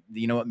 and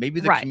maybe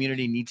the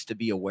community needs to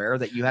be aware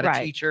that you had a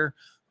teacher,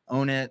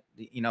 own it,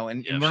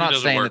 and we're not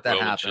saying that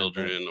happened.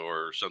 Children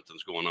or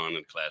something's going on in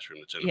the classroom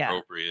that's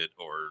inappropriate,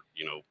 or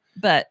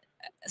But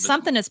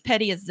something as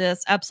petty as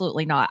this,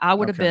 absolutely not. I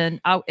would have been,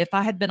 if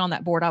I had been on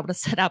that board, I would have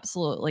said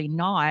absolutely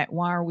not.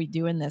 Why are we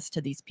doing this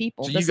to these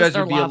people? So you guys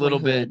would be a little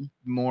bit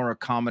more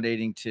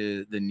accommodating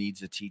to the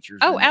needs of teachers.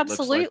 Oh,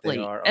 absolutely.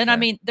 Like and I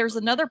mean, there's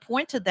another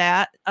point to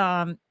that.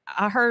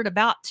 I heard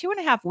about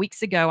 2.5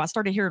 weeks ago, I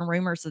started hearing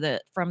rumors of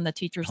that from the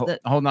teachers hold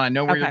on. I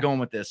know where you're going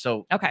with this.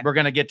 So we're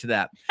going to get to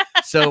that.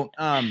 So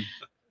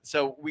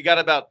we got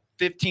about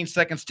 15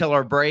 seconds till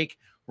our break.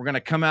 We're going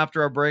to come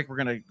after our break.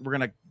 We're going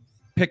to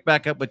pick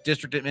back up with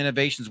District of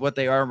Innovations, what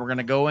they are, and we're going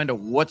to go into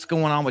what's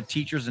going on with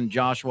teachers in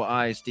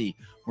Joshua ISD.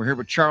 We're here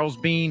with Charles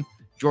Beene,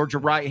 Georgia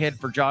Wright-Head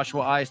for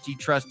Joshua ISD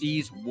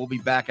trustees. We'll be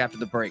back after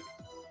the break.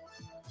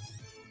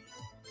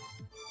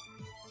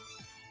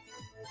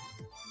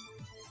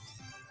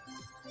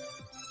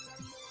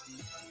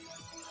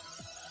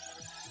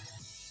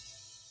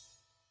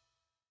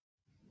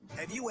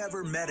 Have you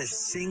ever met a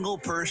single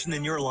person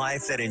in your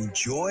life that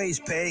enjoys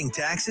paying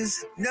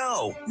taxes?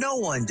 No, no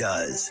one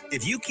does.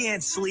 If you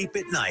can't sleep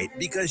at night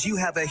because you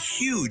have a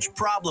huge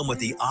problem with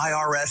the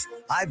IRS,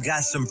 I've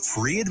got some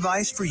free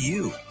advice for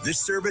you. This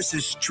service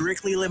is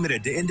strictly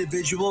limited to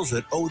individuals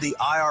that owe the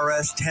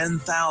IRS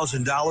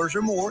 $10,000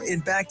 or more in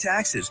back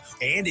taxes.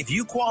 And if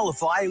you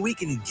qualify, we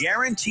can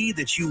guarantee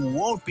that you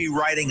won't be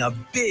writing a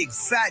big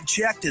fat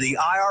check to the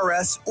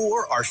IRS,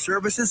 or our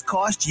services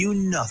cost you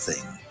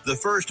nothing. The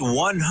first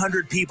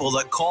 100 people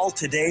that call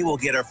today will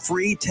get a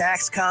free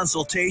tax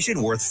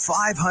consultation worth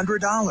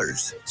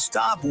 $500.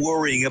 Stop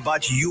worrying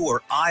about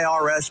your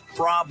IRS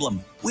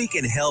problem. We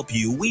can help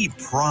you, we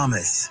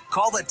promise.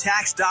 Call the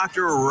tax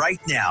doctor right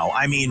now.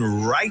 I mean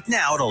right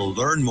now, to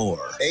learn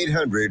more.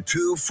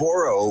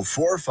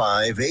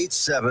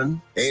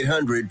 800-240-4587.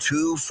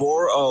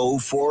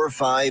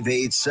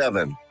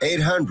 800-240-4587.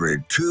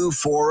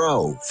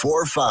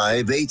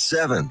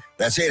 800-240-4587.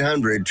 That's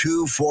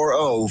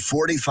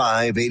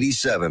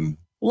 800-240-4587.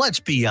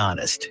 Let's be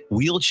honest.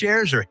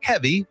 Wheelchairs are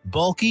heavy,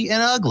 bulky,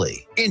 and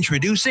ugly.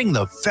 Introducing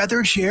the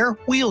Feather Chair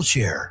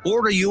Wheelchair.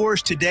 Order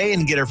yours today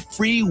and get a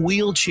free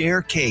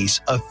wheelchair case,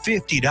 a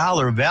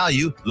 $50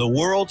 value. The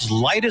world's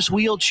lightest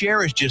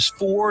wheelchair is just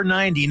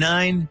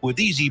 $4.99 with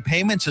easy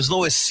payments as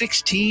low as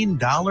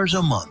 $16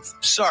 a month.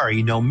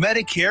 Sorry, no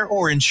Medicare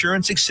or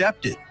insurance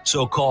accepted.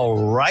 So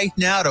call right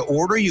now to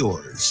order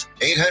yours.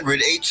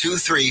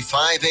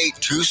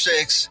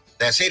 800-823-5826.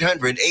 That's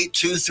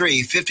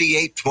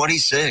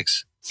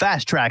 800-823-5826.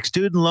 Fast Track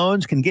Student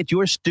Loans can get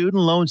your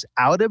student loans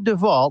out of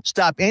default,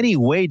 stop any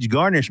wage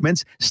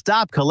garnishments,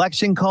 stop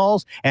collection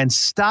calls, and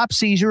stop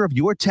seizure of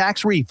your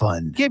tax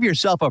refund. Give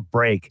yourself a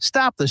break.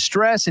 Stop the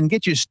stress and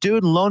get your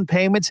student loan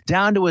payments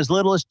down to as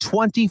little as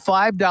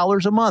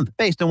 $25 a month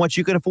based on what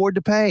you can afford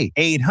to pay.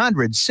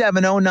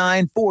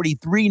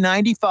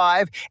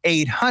 800-709-4395.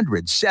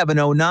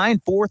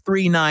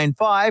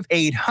 800-709-4395.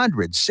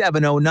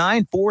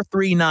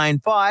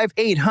 800-709-4395.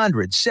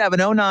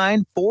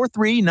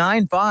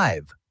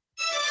 800-709-4395.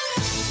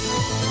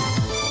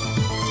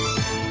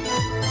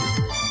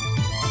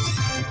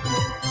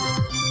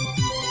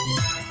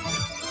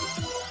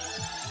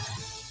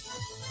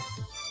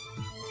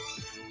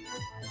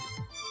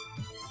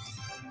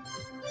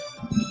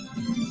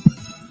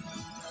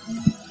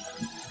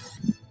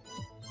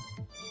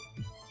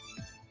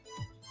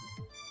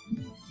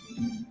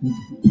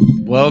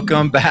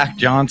 Welcome back,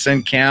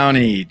 Johnson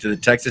County, to the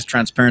Texas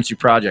Transparency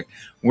Project.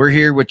 We're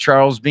here with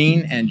Charles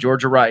Beene and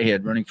Georgia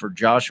Wright-Head, running for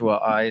Joshua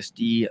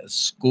ISD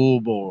School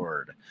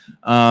Board.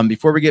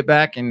 Before we get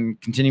back and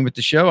continue with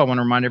the show, I want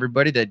to remind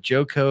everybody that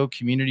JoCo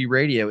Community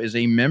Radio is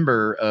a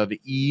member of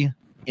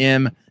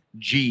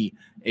EMG,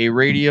 a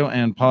radio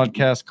and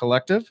podcast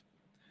collective,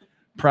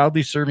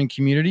 proudly serving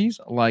communities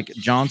like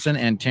Johnson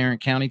and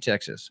Tarrant County,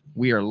 Texas.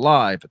 We are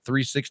live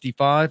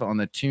 365 on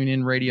the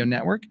TuneIn Radio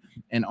Network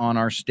and on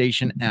our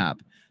station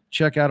app.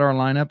 Check out our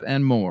lineup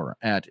and more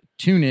at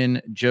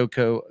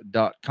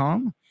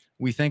tuneinjoco.com.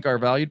 We thank our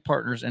valued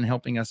partners in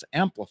helping us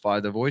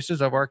amplify the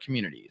voices of our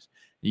communities.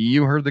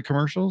 You heard the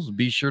commercials.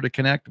 Be sure to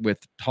connect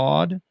with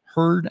Todd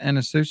Hurd and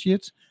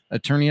Associates,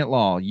 attorney at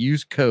law.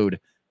 Use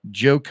code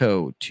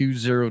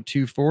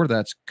JOCO2024.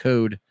 That's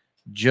code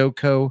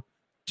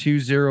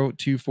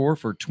JOCO2024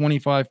 for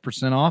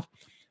 25% off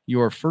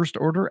your first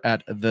order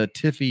at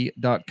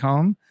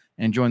thetiffy.com.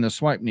 And join the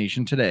Swipe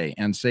Nation today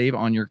and save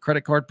on your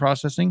credit card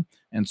processing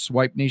and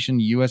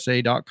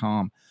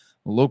swipenationusa.com.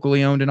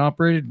 Locally owned and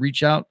operated.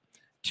 Reach out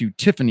to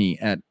Tiffany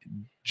at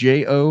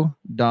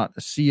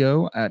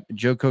jo.co at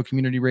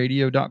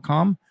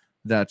jococommunityradio.com.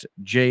 That's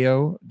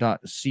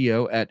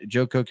jo.co at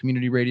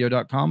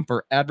jococommunityradio.com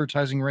for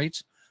advertising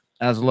rates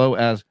as low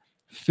as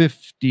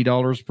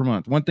 $50 per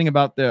month. One thing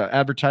about the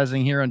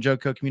advertising here on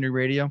JoCo Community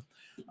Radio,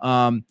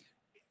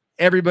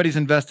 everybody's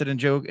invested in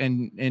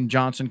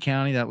Johnson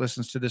County that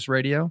listens to this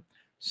radio.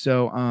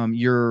 So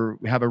you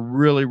have a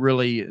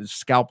really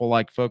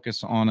scalpel-like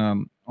focus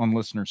on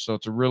listeners. So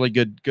it's a really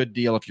good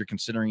deal if you're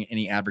considering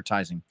any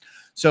advertising.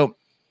 So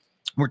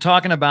we're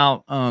talking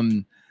about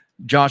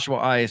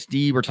Joshua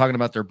ISD. We're talking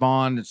about their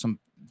bond and some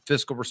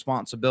fiscal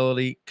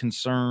responsibility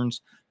concerns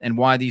and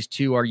why these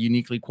two are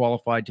uniquely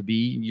qualified to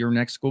be your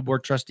next school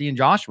board trustee. And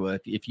Joshua,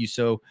 if you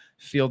so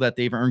feel that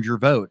they've earned your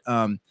vote.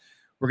 We're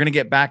going to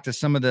get back to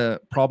some of the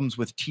problems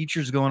with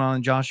teachers going on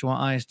in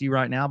Joshua ISD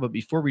right now. But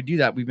before we do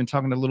that, we've been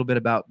talking a little bit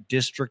about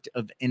District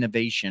of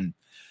Innovation.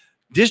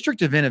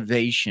 District of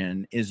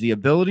Innovation is the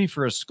ability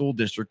for a school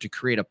district to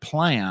create a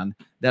plan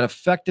that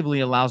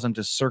effectively allows them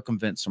to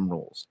circumvent some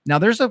rules. Now,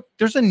 there's a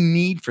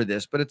need for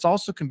this, but it's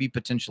also can be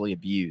potentially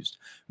abused.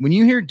 When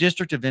you hear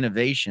District of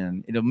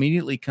Innovation, it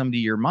immediately come to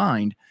your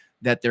mind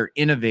that they're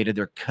innovative,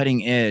 they're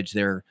cutting edge,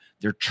 they're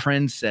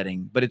trend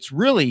setting, but it's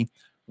really,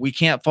 we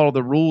can't follow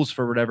the rules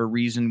for whatever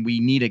reason. We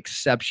need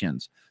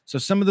exceptions. So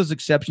some of those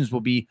exceptions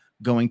will be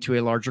going to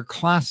a larger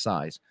class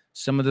size.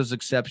 Some of those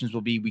exceptions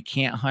will be we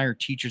can't hire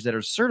teachers that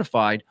are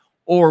certified,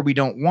 or we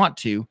don't want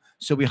to,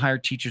 so we hire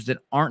teachers that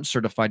aren't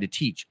certified to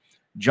teach.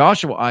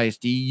 Joshua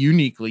ISD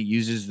uniquely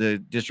uses the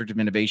District of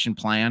Innovation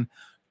plan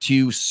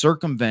to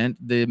circumvent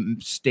the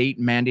state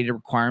mandated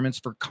requirements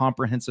for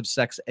comprehensive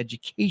sex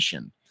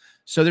education.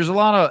 So there's a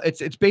lot of,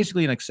 it's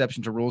basically an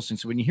exception to rules.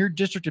 So when you hear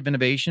District of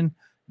Innovation,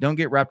 don't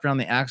get wrapped around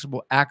the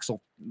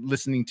axle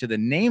listening to the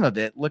name of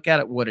it. Look at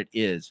it what it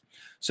is.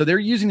 So they're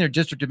using their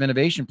District of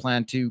Innovation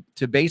plan to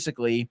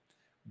basically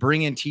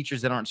bring in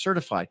teachers that aren't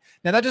certified.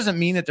 Now, that doesn't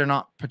mean that they're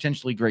not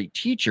potentially great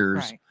teachers.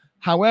 Right.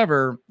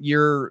 However,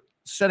 you're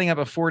setting up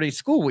a 4-day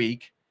school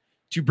week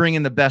to bring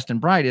in the best and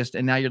brightest,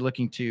 and now you're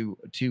looking to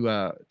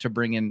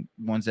bring in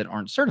ones that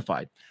aren't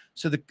certified.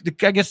 So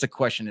I guess the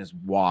question is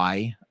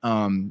why?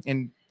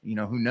 And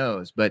who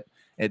knows? But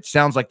it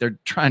sounds like they're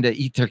trying to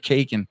eat their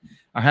cake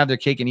or have their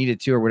cake and eat it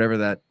too, or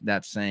whatever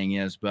that saying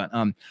is. But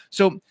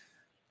so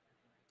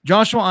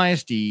Joshua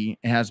ISD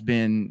has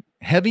been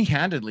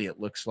heavy-handedly, it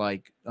looks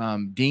like,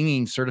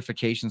 dinging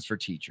certifications for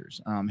teachers.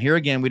 Here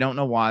again, we don't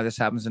know why this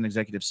happens in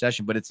executive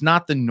session, but it's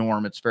not the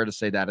norm. It's fair to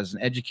say that as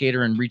an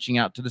educator and reaching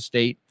out to the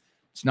state,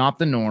 it's not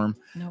the norm.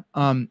 Nope.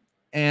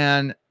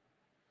 And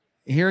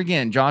here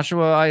again,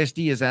 Joshua ISD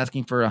is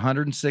asking for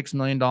 $106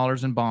 million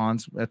in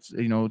bonds. That's,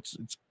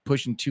 it's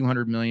pushing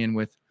 $200 million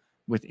with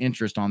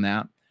interest on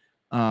that.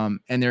 And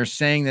they're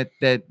saying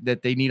that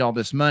they need all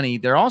this money.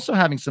 They're also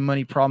having some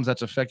money problems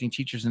that's affecting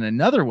teachers in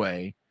another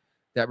way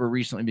that we're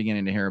recently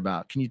beginning to hear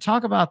about. Can you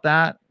talk about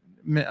that,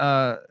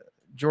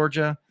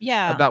 Georgia?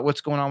 Yeah. About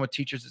what's going on with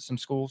teachers at some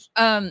schools?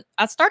 I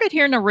started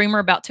hearing a rumor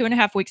about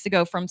 2.5 weeks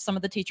ago from some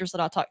of the teachers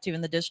that I talked to in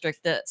the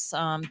district that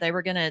they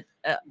were going to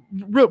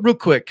real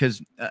quick,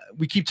 because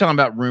we keep talking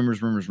about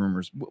rumors.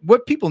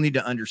 What people need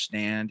to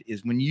understand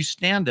is when you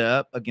stand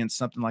up against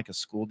something like a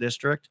school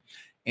district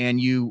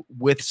and you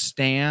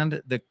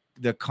withstand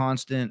the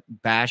constant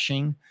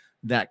bashing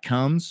that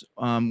comes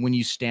when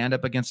you stand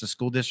up against a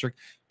school district,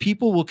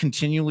 people will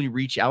continually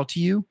reach out to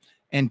you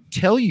and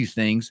tell you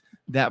things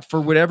that for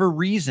whatever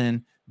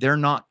reason, they're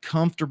not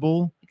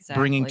comfortable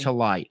bringing to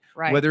light,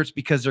 right? Whether it's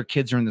because their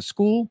kids are in the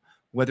school,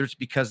 whether it's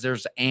because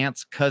there's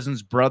aunts,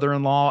 cousins,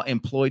 brother-in-law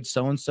employed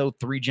so-and-so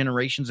 3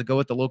 generations ago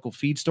at the local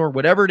feed store,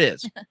 whatever it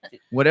is,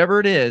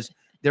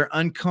 they're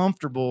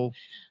uncomfortable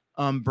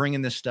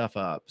bringing this stuff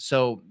up.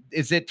 So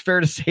is it fair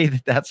to say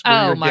that that's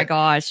where my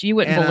gosh, you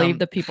wouldn't believe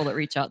the people that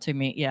reach out to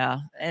me. Yeah.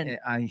 And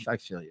I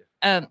feel you.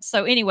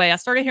 So anyway, I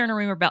started hearing a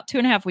rumor about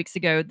 2.5 weeks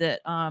ago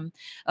that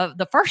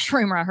the first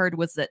rumor I heard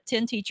was that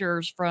 10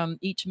 teachers from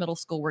each middle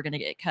school were going to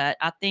get cut.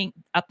 I think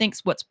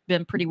what's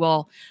been pretty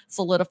well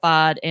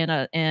solidified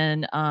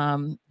and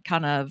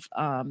kind of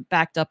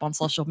backed up on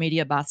social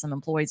media by some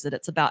employees that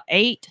it's about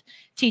 8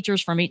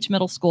 teachers from each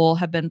middle school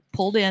have been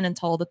pulled in and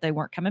told that they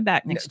weren't coming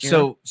back next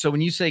year. So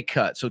when you say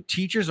cut, so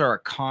teachers are a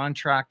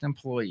contract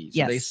employee.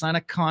 So they sign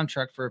a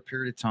contract for a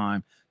period of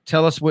time.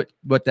 Tell us what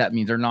that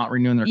means. They're not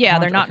renewing their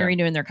contract. They're not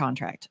renewing their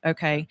contract.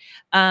 Okay.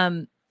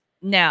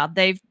 Now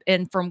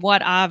and from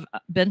what I've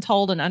been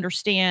told and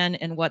understand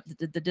and what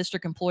the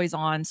district employees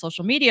on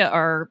social media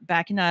are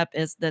backing up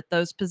is that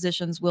those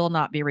positions will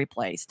not be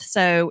replaced.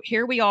 So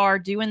here we are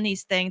doing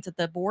these things that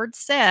the board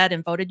said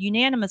and voted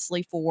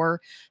unanimously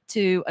for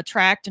to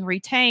attract and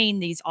retain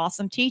these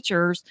awesome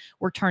teachers.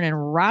 We're turning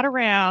right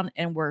around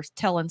and we're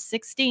telling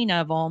 16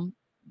 of them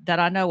that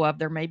I know of,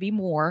 there may be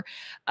more,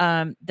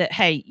 that,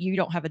 hey, you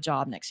don't have a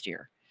job next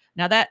year.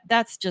 Now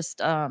that's just,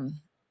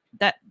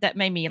 that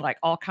made me like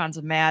all kinds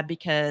of mad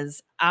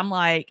because I'm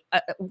like,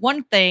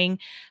 one thing,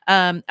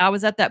 I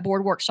was at that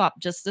board workshop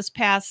just this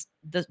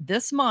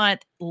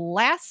month.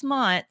 Last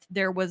month,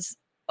 there was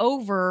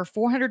over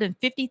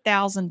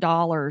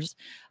 $450,000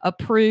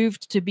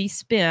 approved to be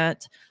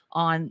spent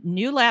on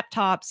new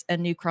laptops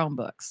and new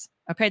Chromebooks.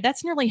 Okay.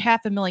 That's nearly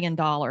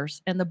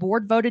 $500,000. And the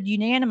board voted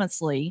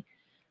unanimously,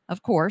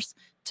 of course,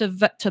 to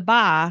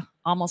buy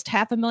almost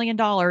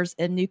 $500,000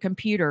 in new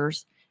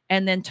computers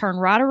and then turn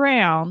right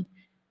around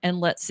and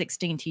let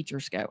 16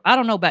 teachers go. I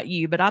don't know about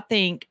you, but I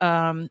think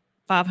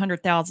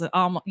 500,000,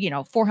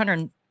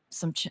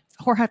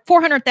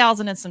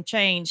 400,000 and some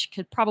change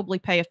could probably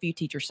pay a few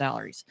teacher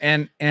salaries.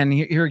 And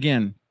here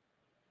again,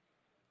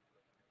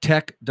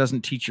 tech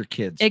doesn't teach your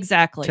kids.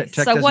 Exactly. Tech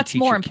so what's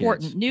more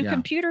important, kids. New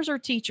computers or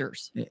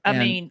teachers?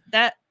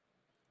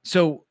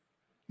 So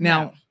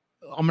now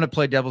I'm going to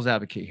play devil's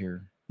advocate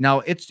here. Now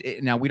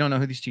we don't know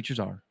who these teachers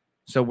are.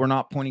 So we're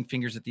not pointing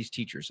fingers at these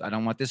teachers. I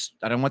don't want this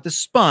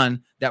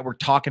spun that we're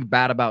talking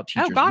bad about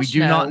teachers. Oh, gosh, we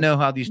do not know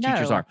how these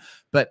teachers are.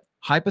 But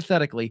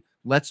hypothetically,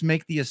 let's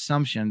make the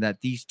assumption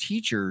that these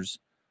teachers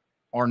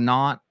are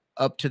not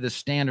up to the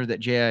standard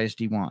that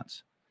JISD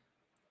wants.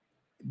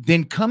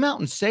 Then come out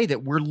and say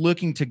that we're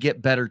looking to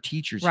get better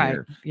teachers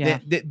here. Yeah.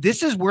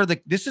 This is where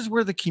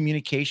the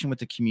communication with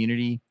the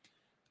community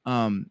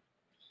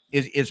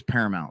is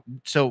paramount.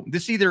 So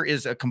this either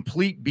is a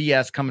complete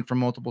BS coming from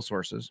multiple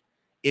sources.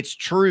 It's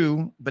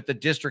true, but the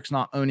district's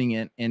not owning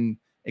it and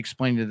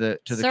explaining to the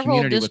community what's going on.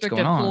 Several district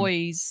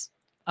employees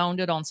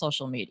owned it on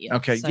social media.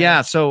 Okay.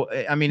 So, So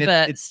I mean,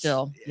 it's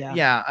still,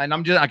 and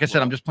I'm just, like I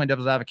said, I'm just playing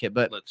devil's advocate,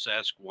 but let's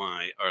ask,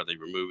 why are they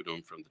removing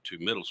them from the 2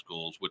 middle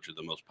schools, which are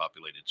the most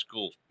populated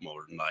schools,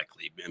 more than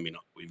likely? I mean,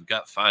 we've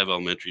got 5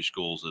 elementary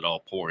schools that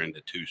all pour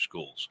into 2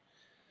 schools.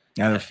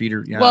 Yeah, the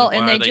feeder. Yeah. Well, Why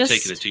and are they they just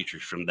taking the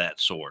teachers from that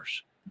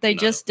source? they No.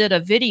 just did a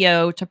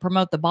video to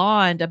promote the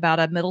bond about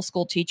a middle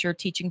school teacher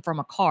teaching from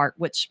a cart,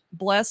 which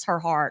bless her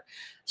heart,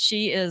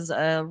 she is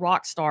a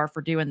rock star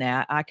for doing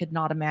that. I could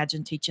not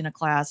imagine teaching a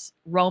class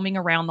roaming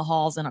around the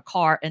halls in a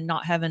cart and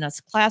not having a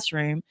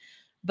classroom.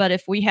 But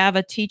if we have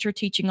a teacher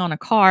teaching on a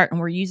cart and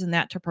we're using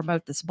that to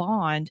promote this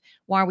bond,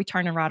 why are we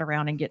turning right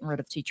around and getting rid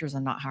of teachers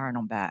and not hiring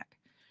them back?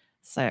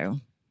 So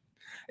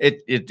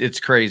it's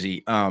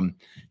crazy.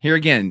 Here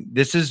again,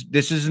 this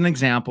is an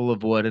example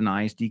of what an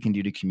ISD can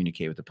do to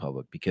communicate with the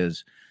public,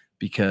 because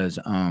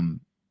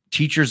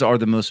teachers are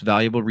the most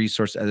valuable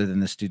resource other than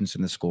the students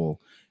in the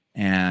school.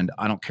 And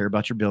I don't care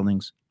about your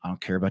buildings. I don't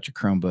care about your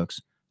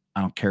Chromebooks. I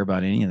don't care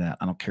about any of that.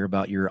 I don't care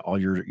about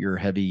your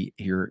heavy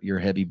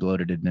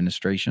bloated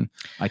administration.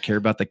 I care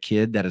about the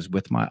kid that is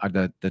with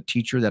the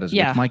teacher that is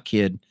with my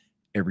kid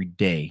every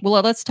day.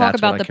 Well, let's talk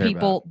That's what about I the care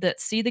people about.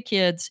 that see the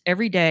kids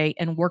every day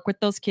and work with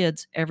those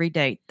kids every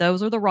day.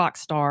 Those are the rock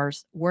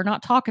stars. We're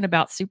not talking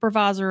about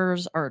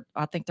supervisors, or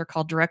I think they're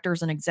called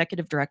directors and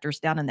executive directors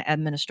down in the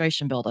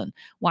administration building.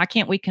 Why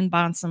can't we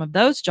combine some of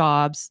those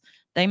jobs?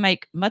 They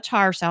make much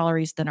higher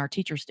salaries than our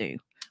teachers do.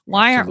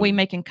 Why aren't we Absolutely.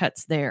 making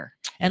cuts there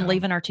and Yeah.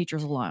 leaving our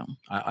teachers alone?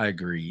 I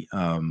agree.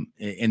 And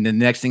the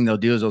next thing they'll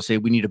do is they'll say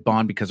we need a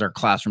bond because our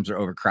classrooms are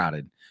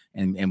overcrowded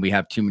and we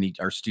have too many,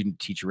 our student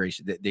teacher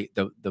ratio.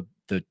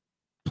 The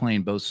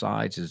playing both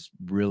sides is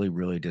really,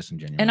 really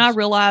disingenuous. And I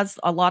realize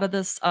a lot of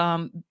this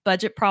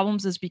budget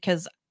problems is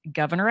because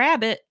Governor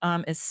Abbott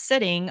is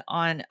sitting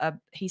on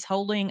he's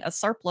holding a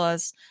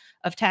surplus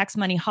of tax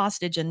money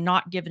hostage and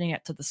not giving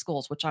it to the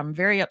schools, which I'm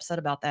very upset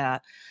about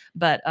that.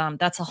 But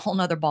that's a whole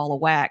nother ball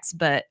of wax.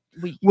 But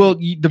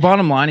the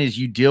bottom line is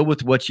you deal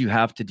with what you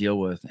have to deal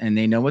with, and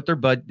they know what their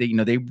budget.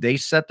 They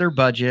set their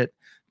budget.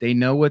 They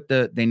know what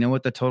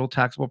the total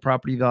taxable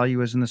property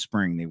value is in the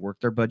spring. They work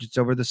their budgets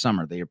over the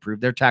summer. They approve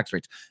their tax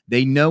rates.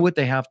 They know what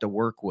they have to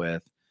work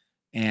with.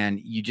 And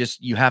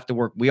you have to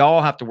work. We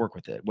all have to work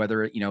with it.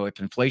 Whether, if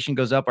inflation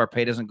goes up, our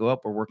pay doesn't go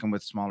up, we're working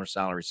with smaller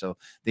salaries. So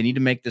they need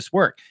to make this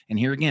work. And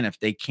here again, if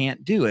they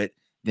can't do it,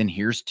 then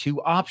here's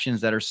two options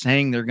that are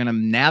saying they're going to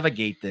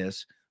navigate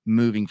this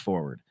moving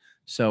forward.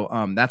 So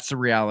that's the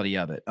reality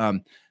of it.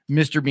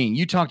 Mr. Beene,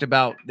 you talked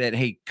about that,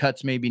 hey,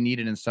 cuts may be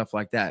needed and stuff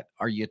like that.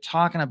 Are you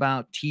talking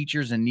about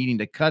teachers and needing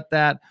to cut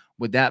that?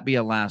 Would that be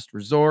a last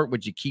resort?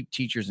 Would you keep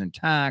teachers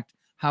intact?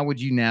 How would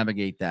you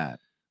navigate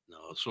that? No,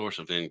 a source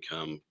of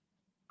income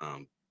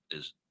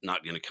is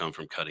not going to come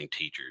from cutting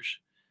teachers.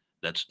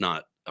 That's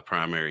not a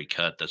primary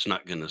cut. That's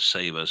not going to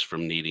save us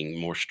from needing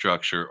more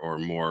structure or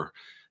more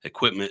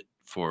equipment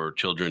for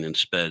children in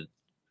SPED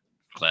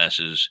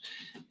classes.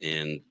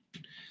 And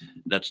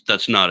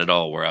that's not at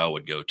all where I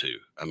would go to.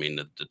 I mean,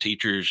 the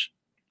teachers,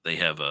 they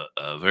have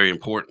a very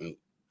important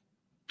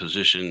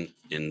position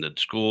in the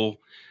school.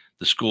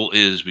 The school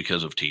is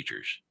because of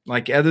teachers.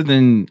 Like, other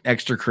than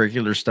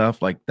extracurricular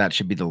stuff, like that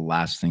should be the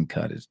last thing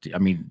cut. I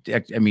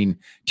mean,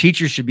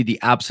 teachers should be the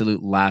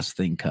absolute last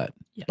thing cut.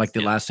 Yes. Like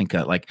the last thing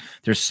cut. Like,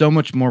 there's so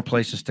much more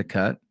places to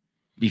cut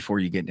before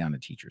you get down to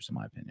teachers, in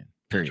my opinion.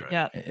 Period. Right.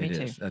 Yeah, it me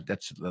is. too.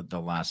 That's the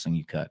last thing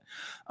you cut.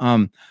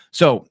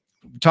 So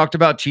we talked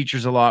about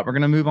teachers a lot. We're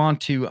going to move on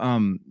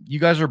to you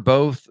guys are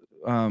both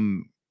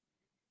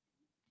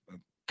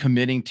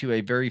committing to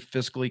a very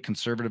fiscally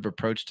conservative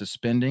approach to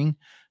spending,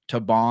 to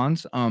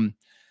bonds. I'm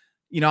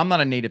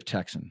not a native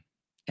Texan,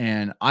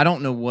 and I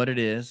don't know what it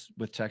is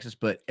with Texas,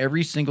 but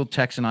every single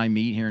Texan I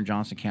meet here in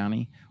Johnson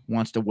County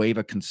wants to wave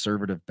a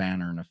conservative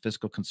banner, and a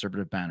fiscal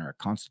conservative banner, a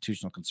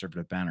constitutional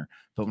conservative banner.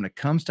 But when it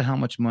comes to how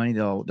much money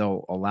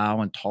they'll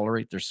allow and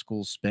tolerate their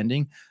school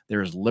spending,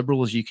 they're as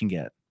liberal as you can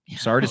get. I'm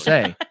sorry to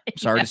say.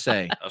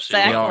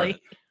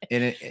 Exactly.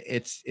 And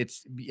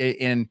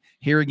and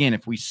here again,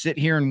 if we sit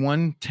here in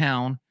one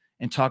town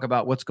and talk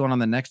about what's going on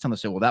the next time, they'll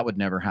say, well, that would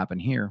never happen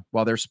here,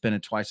 while they're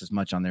spending twice as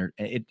much on there.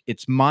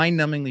 It's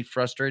mind-numbingly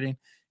frustrating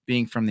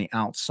being from the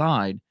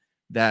outside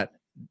that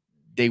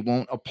they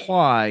won't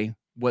apply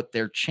what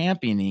they're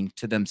championing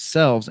to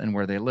themselves and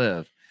where they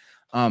live.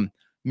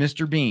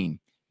 Mr. Beene,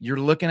 you're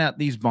looking at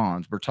these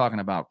bonds. We're talking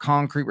about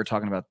concrete. We're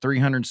talking about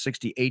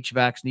 360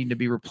 HVACs need to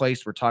be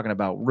replaced. We're talking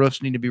about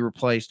roofs need to be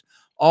replaced,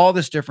 all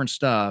this different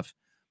stuff.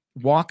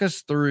 Walk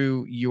us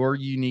through your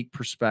unique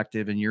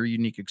perspective and your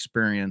unique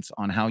experience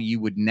on how you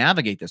would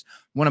navigate this.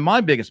 One of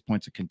my biggest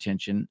points of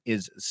contention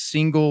is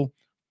single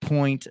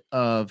point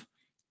of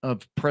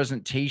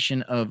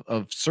presentation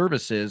of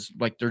services.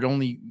 Like, they're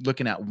only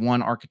looking at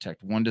one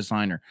architect, one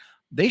designer.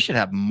 They should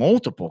have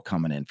multiple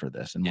coming in for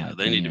this. Yeah,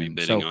 they need to be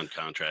bidding on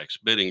contracts.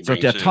 Bidding. So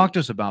talk to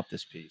us about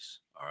this piece.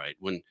 All right.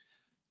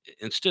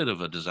 Instead of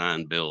a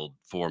design build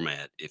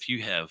format, if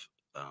you have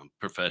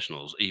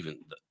professionals,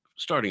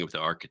 starting with the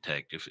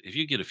architect, if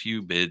you get a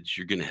few bids,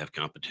 you're going to have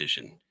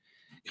competition.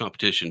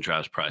 Competition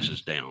drives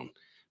prices down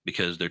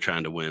because they're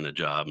trying to win a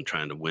job and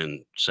trying to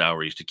win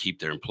salaries to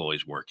keep their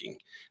employees working.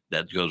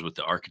 That goes with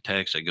the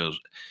architects. That goes,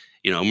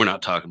 we're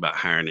not talking about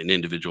hiring an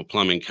individual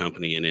plumbing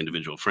company, an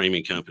individual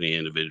framing company,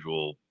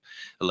 individual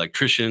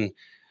electrician.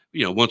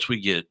 Once we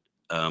get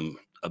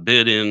a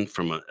bid in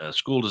from a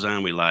school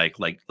design we like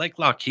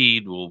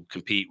Lockheed will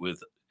compete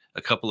with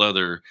a couple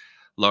other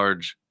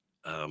large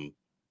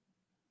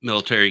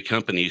military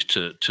companies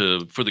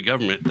for the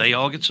government. They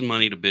all get some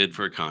money to bid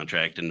for a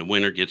contract, and the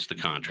winner gets the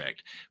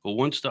contract. Well,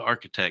 once the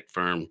architect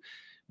firm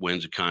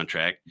wins a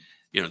contract,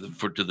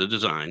 to the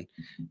design,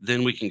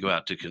 then we can go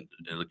out to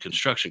the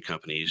construction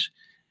companies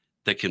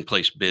that can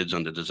place bids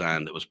on the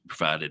design that was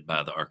provided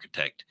by the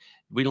architect.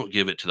 We don't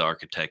give it to the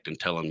architect and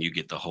tell them you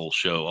get the whole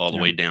show all the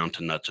way down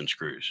to nuts and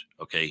screws.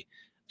 Okay.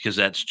 Because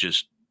that's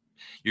just,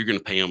 you're going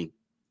to pay them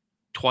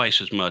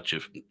twice as much,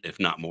 if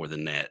not more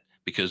than that,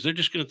 because they're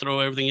just going to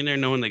throw everything in there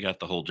knowing they got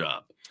the whole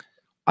job.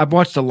 I've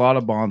watched a lot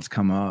of bonds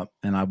come up,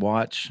 and I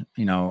watch,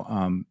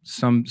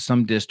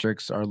 some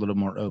districts are a little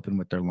more open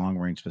with their long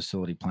range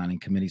facility planning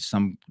committees.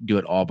 Some do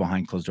it all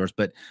behind closed doors,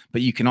 but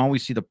you can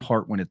always see the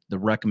part when the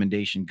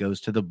recommendation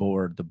goes to the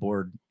board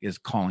is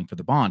calling for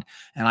the bond.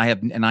 And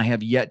I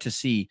have yet to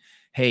see,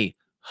 hey,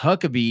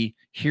 Huckabee,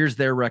 here's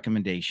their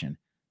recommendation.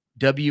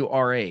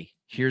 WRA,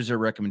 here's their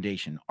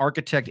recommendation.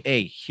 Architect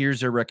A,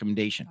 here's their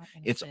recommendation.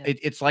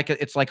 It's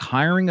like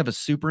hiring of a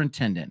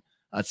superintendent.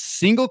 A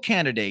single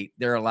candidate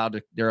they're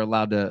allowed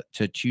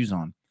to choose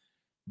on.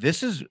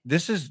 This is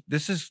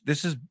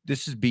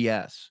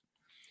BS.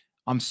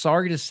 I'm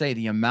sorry to say,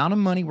 the amount of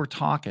money we're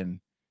talking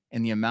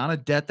and the amount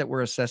of debt that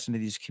we're assessing to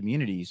these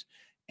communities,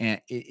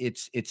 and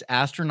it's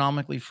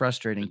astronomically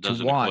frustrating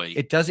to watch.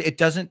 It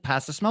doesn't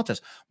pass the smell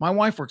test. My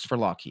wife works for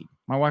Lockheed.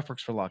 My brother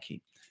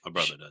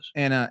does.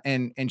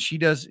 And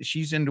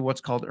she's into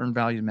what's called earned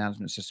value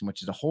management system,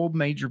 which is a whole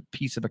major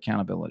piece of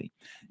accountability.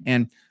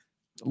 And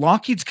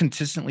Lockheed's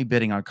consistently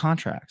bidding on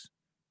contracts,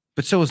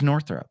 but so is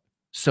Northrop,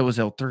 so is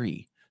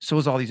L3, so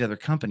is all these other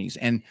companies.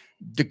 And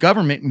the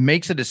government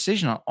makes a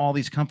decision on all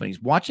these companies.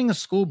 Watching a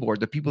school board,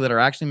 the people that are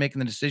actually making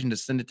the decision to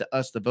send it to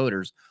us, the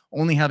voters,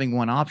 only having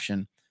one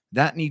option,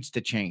 that needs to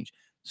change.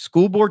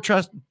 School board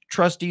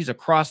trustees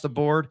across the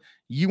board,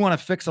 you want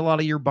to fix a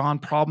lot of your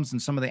bond problems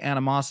and some of the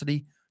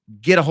animosity,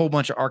 get a whole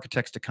bunch of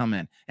architects to come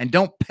in, and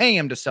don't pay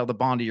them to sell the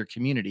bond to your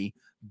community.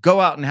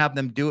 Go out and have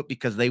them do it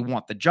because they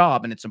want the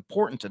job and it's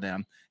important to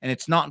them. And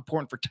it's not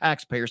important for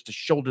taxpayers to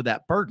shoulder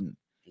that burden.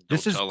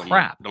 This is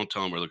crap. Don't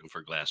tell them we're looking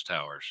for glass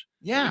towers.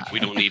 Yeah. We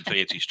don't need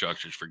fancy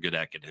structures for good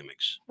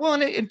academics. Well,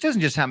 and it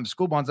doesn't just happen to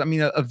school bonds. I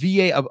mean, a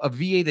VA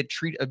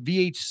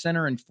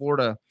center in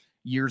Florida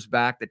years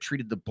back that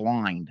treated the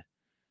blind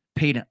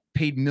paid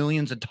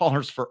millions of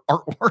dollars for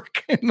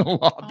artwork in the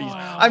lobbies.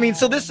 Aww. I mean,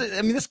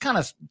 this kind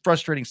of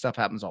frustrating stuff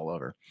happens all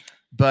over.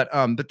 But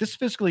this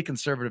fiscally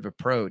conservative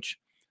approach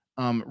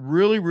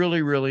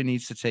really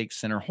needs to take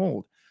center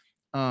hold.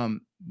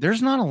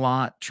 There's not a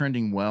lot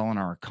trending well in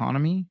our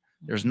economy.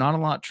 There's not a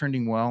lot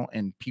trending well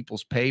in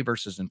people's pay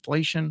versus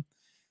inflation.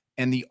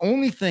 And the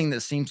only thing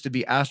that seems to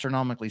be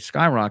astronomically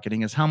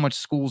skyrocketing is how much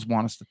schools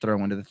want us to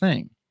throw into the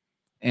thing.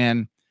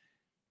 And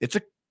it's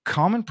a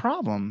common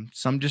problem.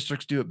 Some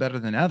districts do it better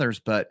than others,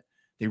 but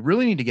they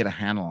really need to get a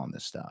handle on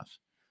this stuff.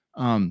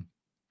 Well,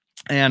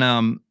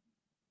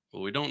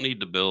 we don't need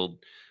to build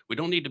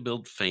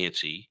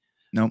fancy.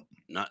 Nope.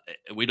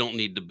 We don't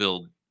need to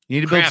build. You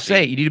need to build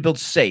safe. You need to build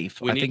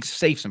safe. I think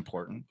safe's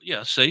important.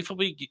 Yeah, safe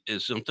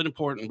is something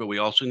important, but we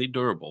also need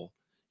durable.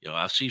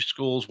 I see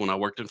schools when I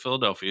worked in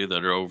Philadelphia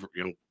that are over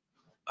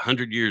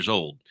 100 years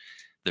old.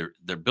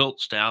 They're built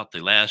stout.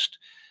 They last,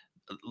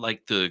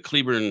 like the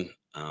Cleburne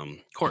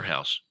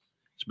courthouse.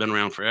 It's been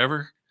around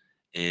forever,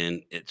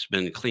 and it's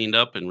been cleaned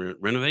up and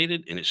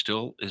renovated, and it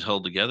still is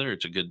held together.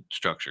 It's a good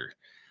structure.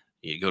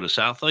 You go to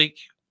South Lake,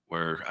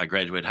 where I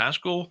graduated high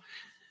school.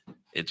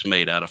 It's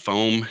made out of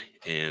foam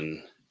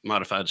and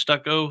modified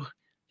stucco.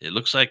 It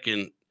looks like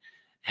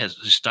has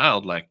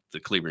styled like the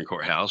Cleburne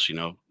courthouse,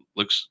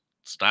 looks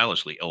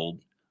stylishly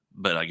old,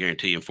 but I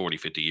guarantee you in 40,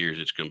 50 years,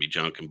 it's going to be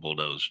junk and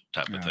bulldoze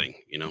type of thing,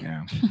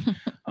 Yeah.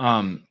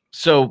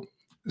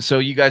 So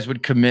you guys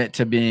would commit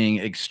to being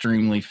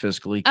extremely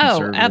fiscally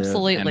conservative. Oh,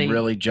 absolutely. And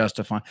really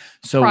justifying.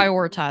 So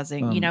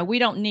prioritizing, we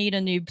don't need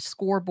a new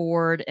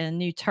scoreboard and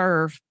new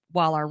turf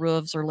while our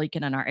roofs are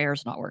leaking and our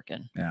air's not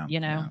working. Yeah.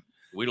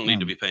 We don't need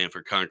to be paying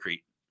for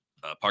concrete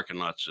parking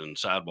lots and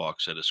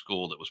sidewalks at a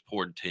school that was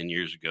poured 10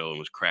 years ago and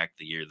was cracked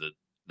the year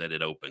that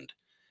it opened,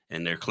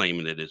 and they're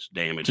claiming that it's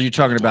damaged. So you're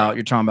talking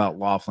about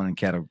Laughlin and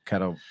Caddo.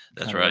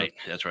 That's right.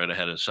 I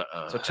had so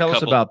tell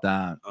us about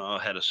that. I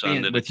had a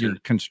son that with your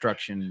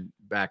construction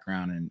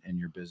background and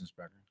your business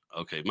background.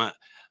 Okay,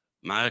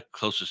 my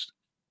closest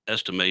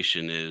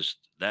estimation is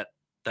that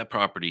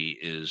property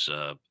is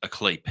a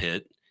clay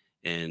pit,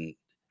 and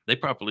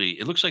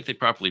it looks like they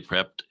properly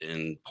prepped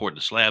and poured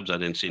the slabs. I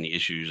didn't see any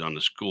issues on the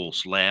school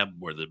slab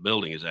where the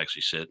building is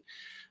actually sit.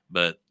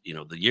 But,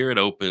 the year it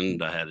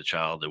opened, I had a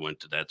child that went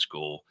to that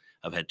school.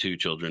 I've had 2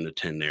 children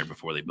attend there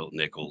before they built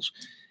Nichols.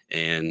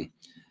 And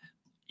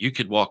you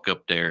could walk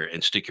up there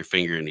and stick your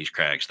finger in these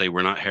cracks. They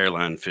were not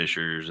hairline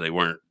fissures. They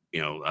weren't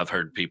I've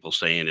heard people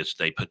saying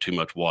they put too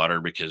much water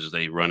because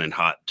they run in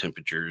hot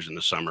temperatures in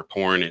the summer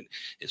pouring it.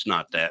 It's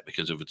not that,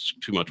 because if it's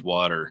too much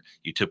water,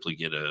 you typically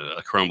get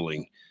a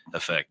crumbling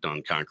effect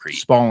on concrete.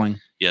 Spalling.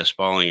 Yeah,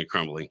 spalling and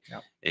crumbling.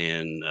 Yep.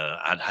 And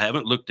I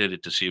haven't looked at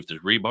it to see if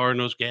there's rebar in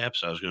those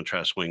gaps. I was going to try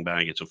to swing by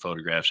and get some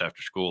photographs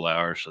after school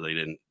hours so they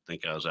didn't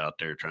think I was out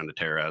there trying to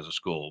terrorize the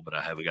school, but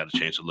I haven't got a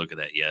chance to look at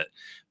that yet.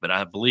 But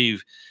I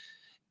believe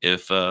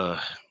if a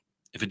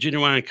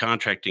genuine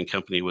contracting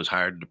company was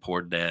hired to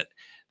pour that,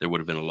 there would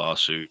have been a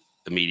lawsuit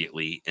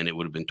immediately, and it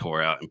would have been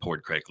tore out and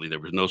poured correctly. There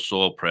was no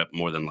soil prep,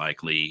 more than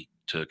likely,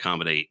 to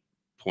accommodate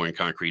pouring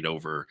concrete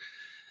over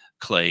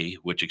clay,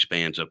 which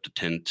expands up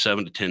to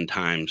 7 to 10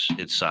 times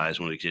its size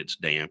when it gets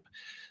damp.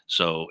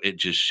 So it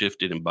just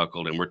shifted and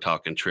buckled, and we're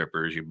talking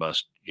trippers.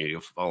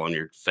 You fall on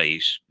your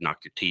face, knock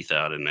your teeth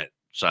out in that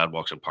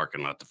sidewalks and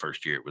parking lot the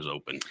first year it was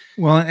open.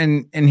 Well,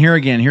 and here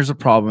again, here's a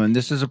problem, and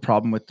this is a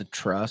problem with the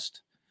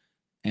trust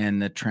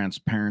and the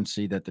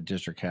transparency that the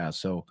district has.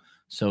 So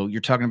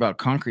you're talking about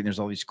concrete, and there's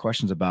all these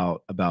questions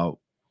about,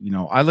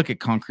 I look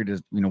at concrete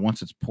as,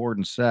 once it's poured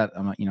and set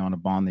on on a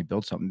bond, they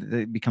build something,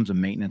 it becomes a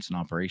maintenance and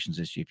operations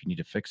issue. If you need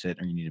to fix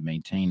it or you need to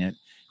maintain it,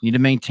 you need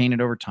to maintain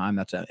it over time.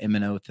 That's an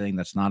M&O thing.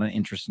 That's not an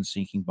interest in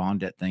sinking bond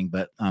debt thing.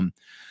 But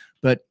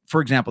for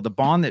example, the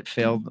bond that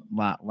failed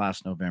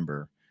last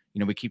November,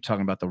 we keep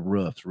talking about the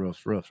roofs,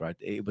 right?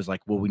 It was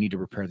like, well, we need to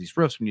repair these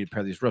roofs. We need to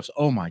repair these roofs.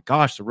 Oh my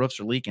gosh, the roofs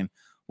are leaking.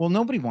 Well,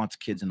 nobody wants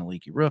kids in a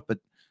leaky roof, but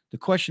the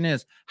question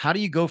is, how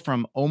do you go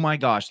from, oh my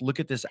gosh, look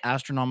at this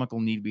astronomical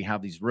need, we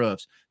have these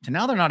roofs, to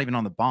now they're not even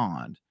on the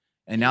bond.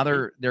 And now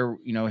they're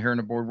here in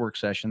a board work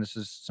session. This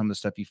is some of the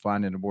stuff you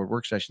find in a board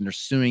work session. They're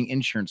suing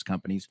insurance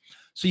companies.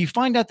 So you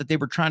find out that they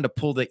were trying to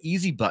pull the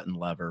easy button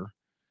lever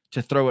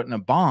to throw it in a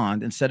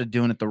bond instead of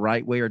doing it the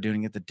right way or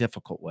doing it the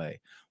difficult way.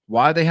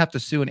 Why they have to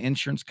sue an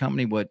insurance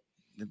company? What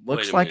it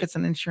looks like it's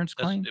an insurance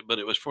claim, but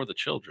it was for the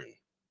children.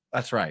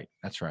 That's right.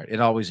 That's right. It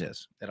always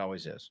is. It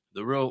always is.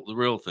 The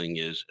real thing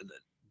is,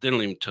 they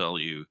don't even tell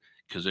you,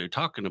 because they're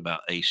talking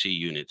about AC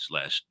units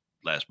last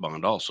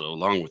bond also,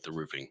 along with the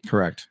roofing.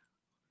 Correct.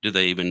 Do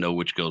they even know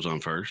which goes on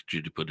first?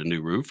 Should you put a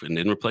new roof and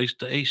then replace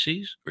the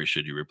ACs, or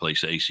should you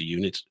replace the AC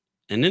units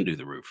and then do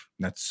the roof?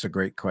 That's a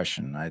great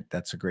question.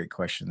 That's a great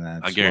question.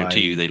 I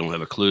guarantee you they don't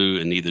have a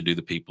clue, and neither do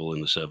the people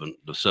in the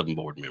seven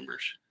board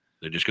members.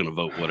 They're just going to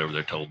vote whatever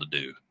they're told to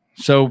do.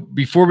 So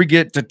before we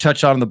get to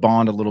touch on the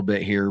bond a little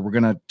bit here, we're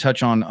going to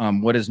touch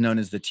on what is known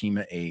as the team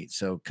of 8.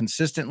 So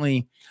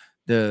consistently,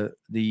 the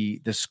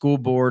school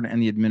board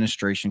and the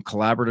administration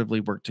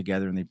collaboratively work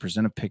together, and they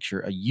present a picture,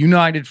 a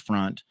united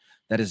front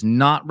that is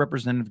not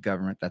representative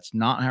government. That's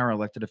not how our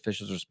elected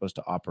officials are supposed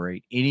to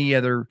operate. Any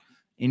other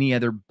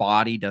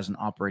body doesn't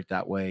operate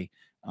that way.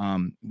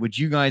 Would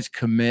you guys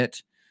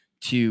commit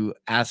to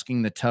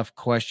asking the tough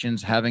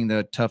questions, having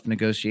the tough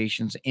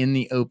negotiations in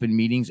the open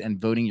meetings, and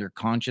voting your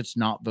conscience,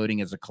 not voting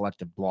as a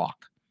collective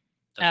block?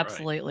 That's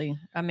absolutely. right.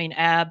 I mean,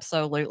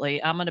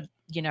 absolutely. I'm going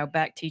to,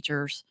 back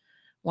teachers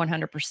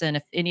 100%.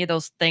 If any of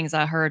those things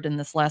I heard in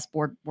this last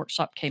board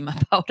workshop came up,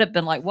 I would have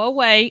been like, whoa,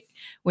 wait,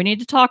 we need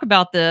to talk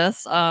about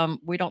this.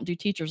 We don't do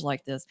teachers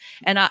like this.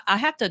 And I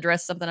have to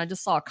address something. I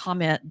just saw a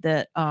comment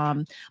that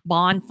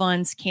bond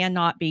funds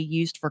cannot be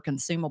used for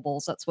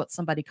consumables. That's what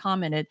somebody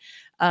commented.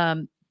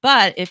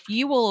 But if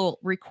you will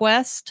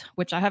request,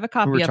 which I have a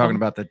copy of, we were talking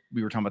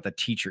about the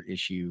teacher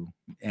issue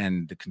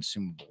and the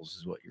consumables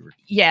is what you were.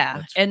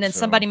 Yeah. And then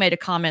somebody made a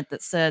comment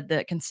that said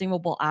that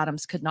consumable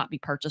items could not be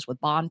purchased with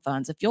bond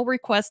funds. If you'll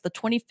request the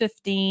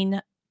 2015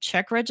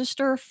 check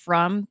register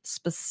from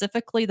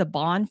specifically the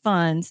bond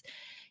funds,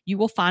 you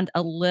will find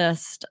a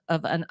list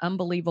of an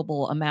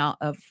unbelievable amount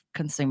of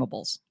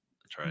consumables.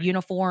 Right.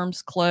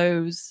 Uniforms,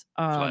 clothes,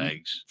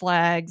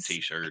 flags,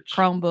 t-shirts,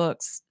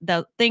 Chromebooks,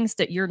 the things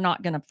that you're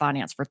not going to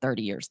finance for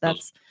 30 years.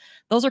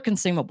 Those are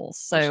consumables.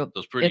 So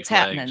those pretty it's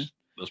flags, happening.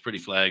 Those pretty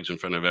flags in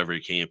front of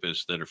every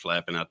campus that are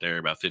flapping out there,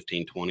 about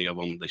 15, 20 of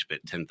them. They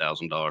spent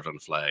 $10,000 on the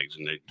flags,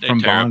 and they from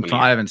bond.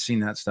 I haven't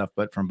seen that stuff,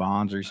 but from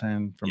bonds, are you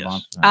saying from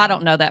bonds? I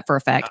don't know that for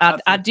a fact.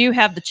 I do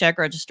have the check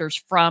registers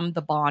from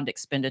the bond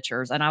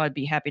expenditures, and I would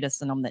be happy to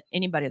send them to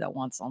anybody that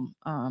wants them.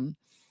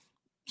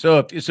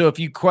 So if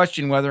you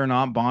question whether or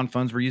not bond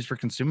funds were used for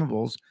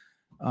consumables,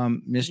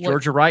 Miss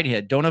Georgia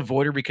Wright-Head, don't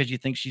avoid her because you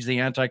think she's the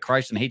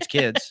Antichrist and hates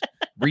kids.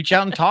 Reach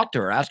out and talk to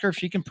her. Ask her if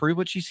she can prove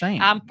what she's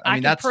saying. I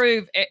can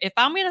prove. If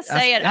I'm going to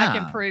say it, I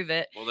can prove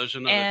it. Well, there's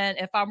another. And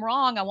if I'm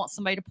wrong, I want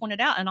somebody to point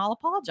it out, and I'll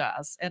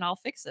apologize, and I'll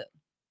fix it.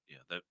 Yeah,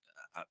 that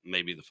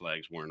maybe the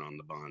flags weren't on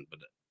the bond, but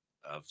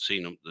I've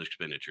seen them, the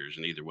expenditures,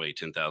 and either way,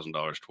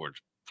 $10,000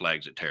 towards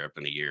flags that tear up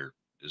in a year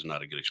is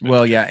not a good expenditure.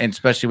 Well, yeah, and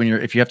especially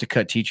if you have to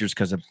cut teachers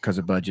because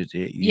of budgets.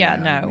 No,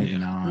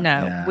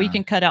 yeah. We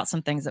can cut out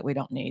some things that we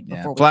don't need.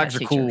 Before flags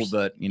we are cool,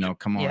 but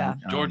come on. Yeah.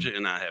 Georgia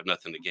and I have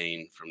nothing to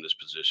gain from this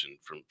position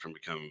from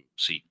becoming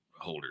seat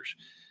holders.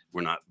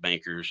 We're not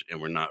bankers and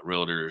we're not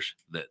realtors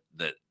that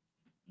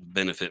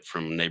benefit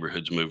from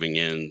neighborhoods moving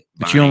in.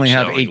 But you only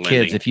have selling, 8 kids.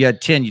 lending. If you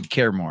had 10, you'd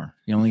care more.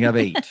 You only have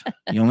 8.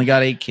 You only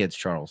got 8 kids,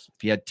 Charles.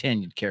 If you had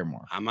 10, you'd care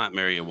more. I might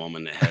marry a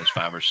woman that has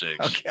 5 or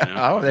 6. Okay.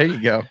 Oh, there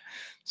you go.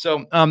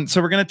 So,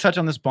 so we're going to touch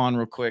on this bond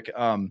real quick.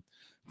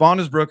 Bond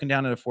is broken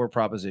down into 4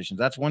 propositions.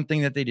 That's one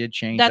thing that they did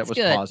change. That's that was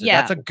good. positive.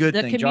 Yeah. That's a good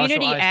The thing. community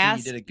Joshua ISD,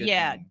 asked, you did a good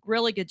thing.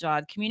 really good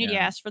job. Community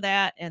Yeah. asked for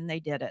that, and they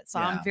did it. So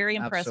Yeah, I'm very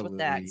impressed with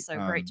that.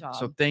 absolutely. So great job.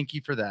 So thank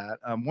you for that.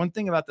 One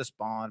thing about this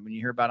bond, when you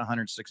hear about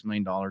 $106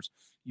 million,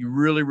 you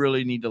really,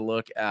 really need to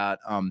look at,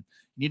 you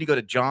need to go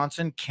to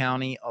Johnson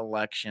County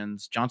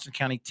elections, Johnson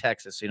County,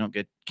 Texas. So you don't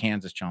get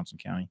Kansas, Johnson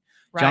County.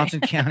 Right. Johnson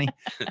County,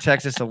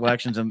 Texas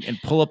elections, and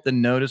pull up the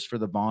notice for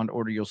the bond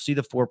order. You'll see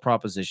the 4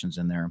 propositions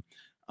in there.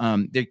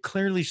 They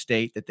clearly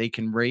state that they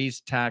can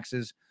raise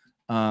taxes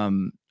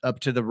up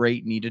to the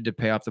rate needed to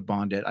pay off the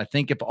bond debt. I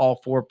think if all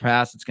 4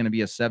 pass, it's going to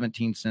be a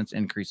 17 cents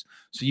increase.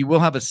 So you will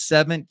have a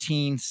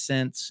 17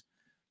 cents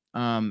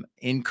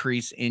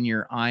increase in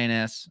your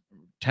INS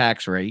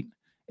tax rate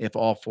if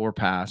all 4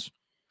 pass.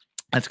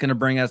 That's going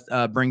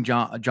to bring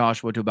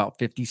Joshua to about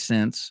 50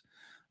 cents.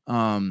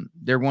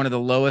 They're one of the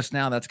lowest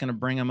now. That's going to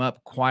bring them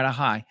up quite a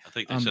high. I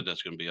think they said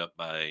that's going to be up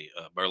by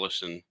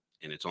Burleson,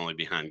 and it's only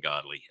behind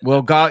Godly.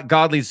 Well,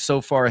 Godly's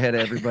so far ahead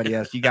of everybody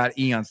else. You got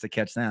eons to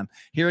catch them.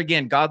 Here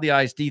again, Godly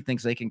ISD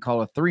thinks they can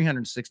call a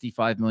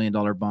 $365 million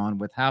bond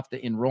with half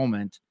the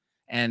enrollment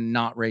and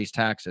not raise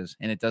taxes,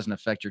 and it doesn't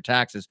affect your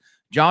taxes.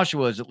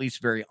 Joshua is at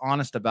least very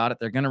honest about it.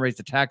 They're going to raise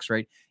the tax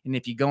rate, and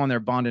if you go on their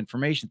bond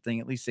information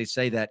thing, at least they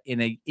say that in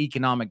an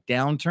economic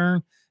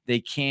downturn, they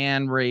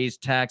can raise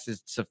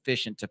taxes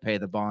sufficient to pay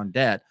the bond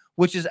debt,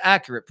 which is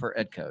accurate per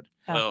Ed Code.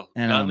 Well,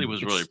 And, Godly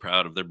was really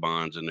proud of their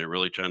bonds, and they're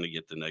really trying to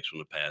get the next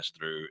one to pass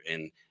through.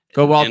 And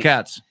go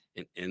Wildcats.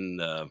 In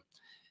the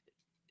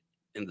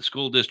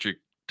school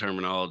district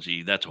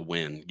terminology, that's a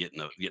win, getting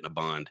a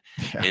bond.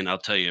 Yeah. And I'll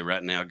tell you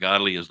right now,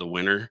 Godly is the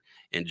winner,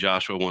 and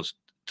Joshua wants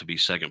to be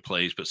second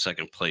place, but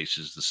second place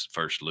is the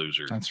first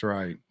loser. That's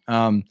right.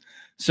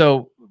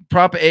 So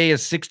Prop A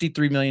is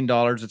 $63 million.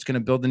 It's going to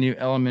build the new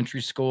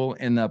elementary school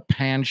in the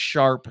Pan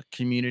Sharp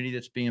community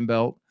that's being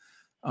built.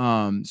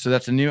 So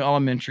that's a new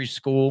elementary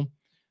school.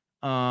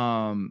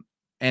 And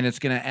it's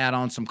going to add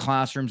on some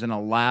classrooms and a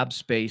lab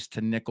space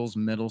to Nichols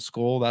Middle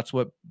School. That's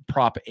what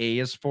Prop A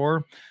is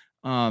for.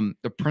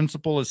 The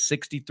principal is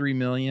 $63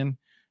 million.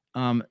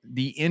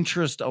 The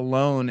interest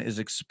alone is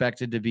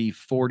expected to be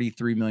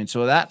 $43 million.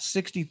 So that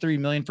 $63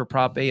 million for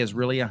Prop A is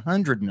really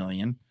 $100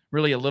 million,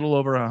 really a little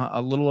over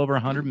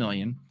 $100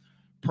 million.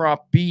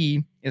 Prop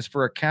B is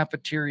for a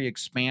cafeteria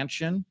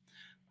expansion.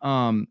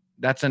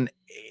 That's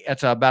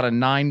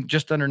about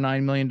just under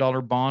 $9 million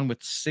bond with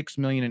 $6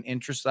 million in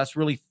interest. So that's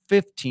really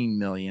 $15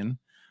 million.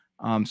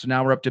 So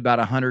now we're up to about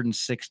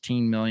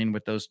 $116 million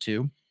with those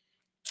two.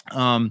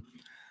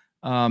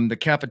 The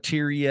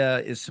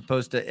cafeteria is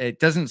supposed to, it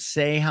doesn't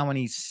say how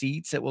many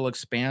seats it will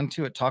expand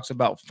to. It talks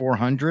about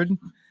 400.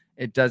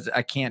 It does.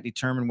 I can't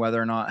determine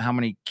whether or not how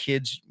many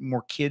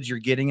more kids you're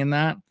getting in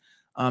that.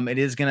 It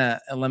is going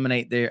to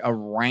eliminate a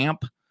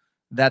ramp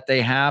that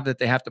they have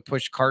to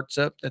push carts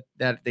up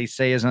that they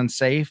say is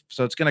unsafe.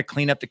 So it's going to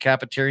clean up the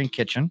cafeteria and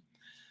kitchen.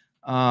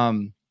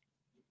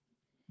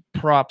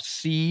 Prop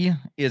C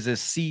is a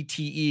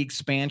CTE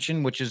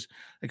expansion, which is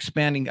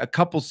expanding a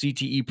couple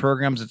CTE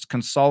programs. It's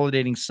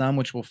consolidating some,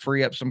 which will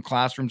free up some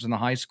classrooms in the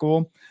high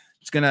school.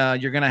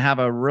 You're gonna have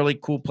a really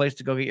cool place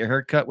to go get your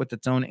hair cut with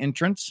its own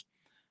entrance.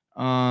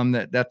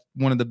 That's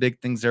one of the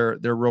big things they're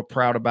real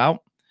proud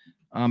about.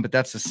 But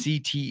that's a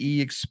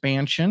CTE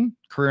expansion,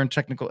 career and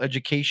technical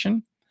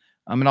education.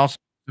 And also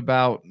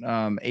about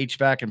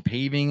HVAC and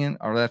paving,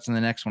 or that's in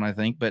the next one, I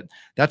think. But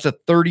that's a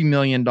 $30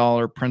 million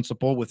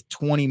principal with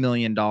 $20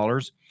 million.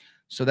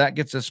 So that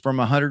gets us from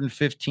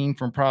 115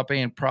 from Prop A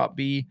and Prop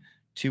B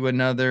to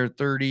another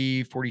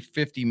 30, 40,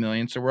 50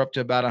 million. So we're up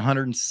to about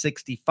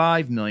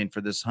 165 million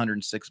for this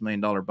 $106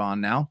 million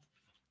bond now.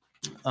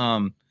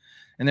 And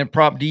then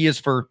Prop D is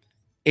for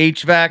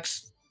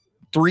HVACs.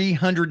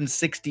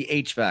 360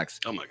 HVACs.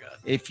 Oh my God.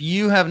 If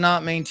you have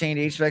not maintained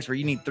HVACs where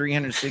you need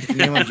 360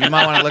 new ones, you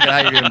might want to look at how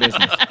you're doing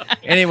business.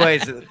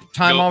 Anyways,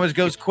 time always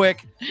goes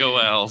quick.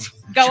 Go Owls.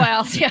 Go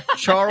Owls, yeah.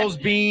 Charles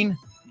Beene,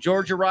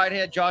 Georgia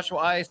Wright-Head,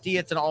 Joshua ISD.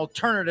 It's an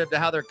alternative to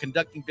how they're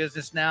conducting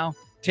business now.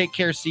 Take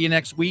care. See you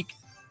next week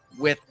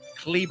with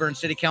Cleburne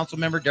City Council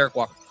member Derek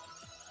Walker.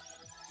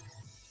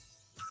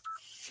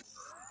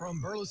 From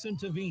Burleson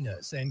to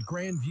Venus and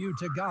Grandview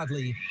to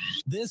Godly,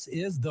 this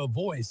is the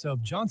voice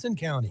of Johnson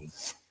County,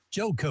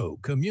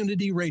 Joco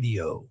Community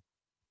Radio.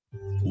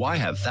 Why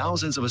have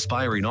thousands of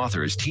aspiring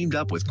authors teamed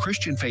up with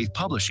Christian Faith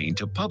Publishing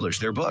to publish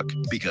their book?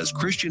 Because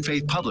Christian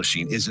Faith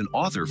Publishing is an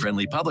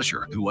author-friendly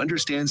publisher who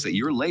understands that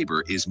your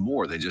labor is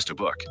more than just a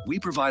book. We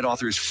provide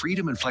authors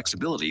freedom and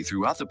flexibility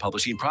throughout the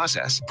publishing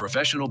process,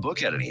 professional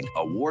book editing,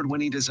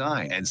 award-winning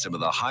design, and some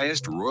of the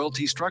highest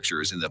royalty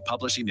structures in the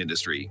publishing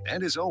industry.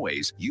 And as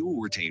always, you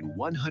will retain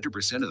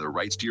 100% of the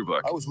rights to your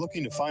book. I was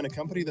looking to find a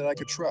company that I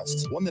could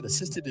trust, one that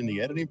assisted in the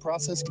editing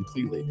process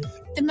completely.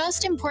 The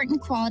most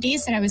important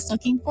qualities that I was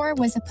looking for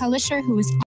was a publisher who was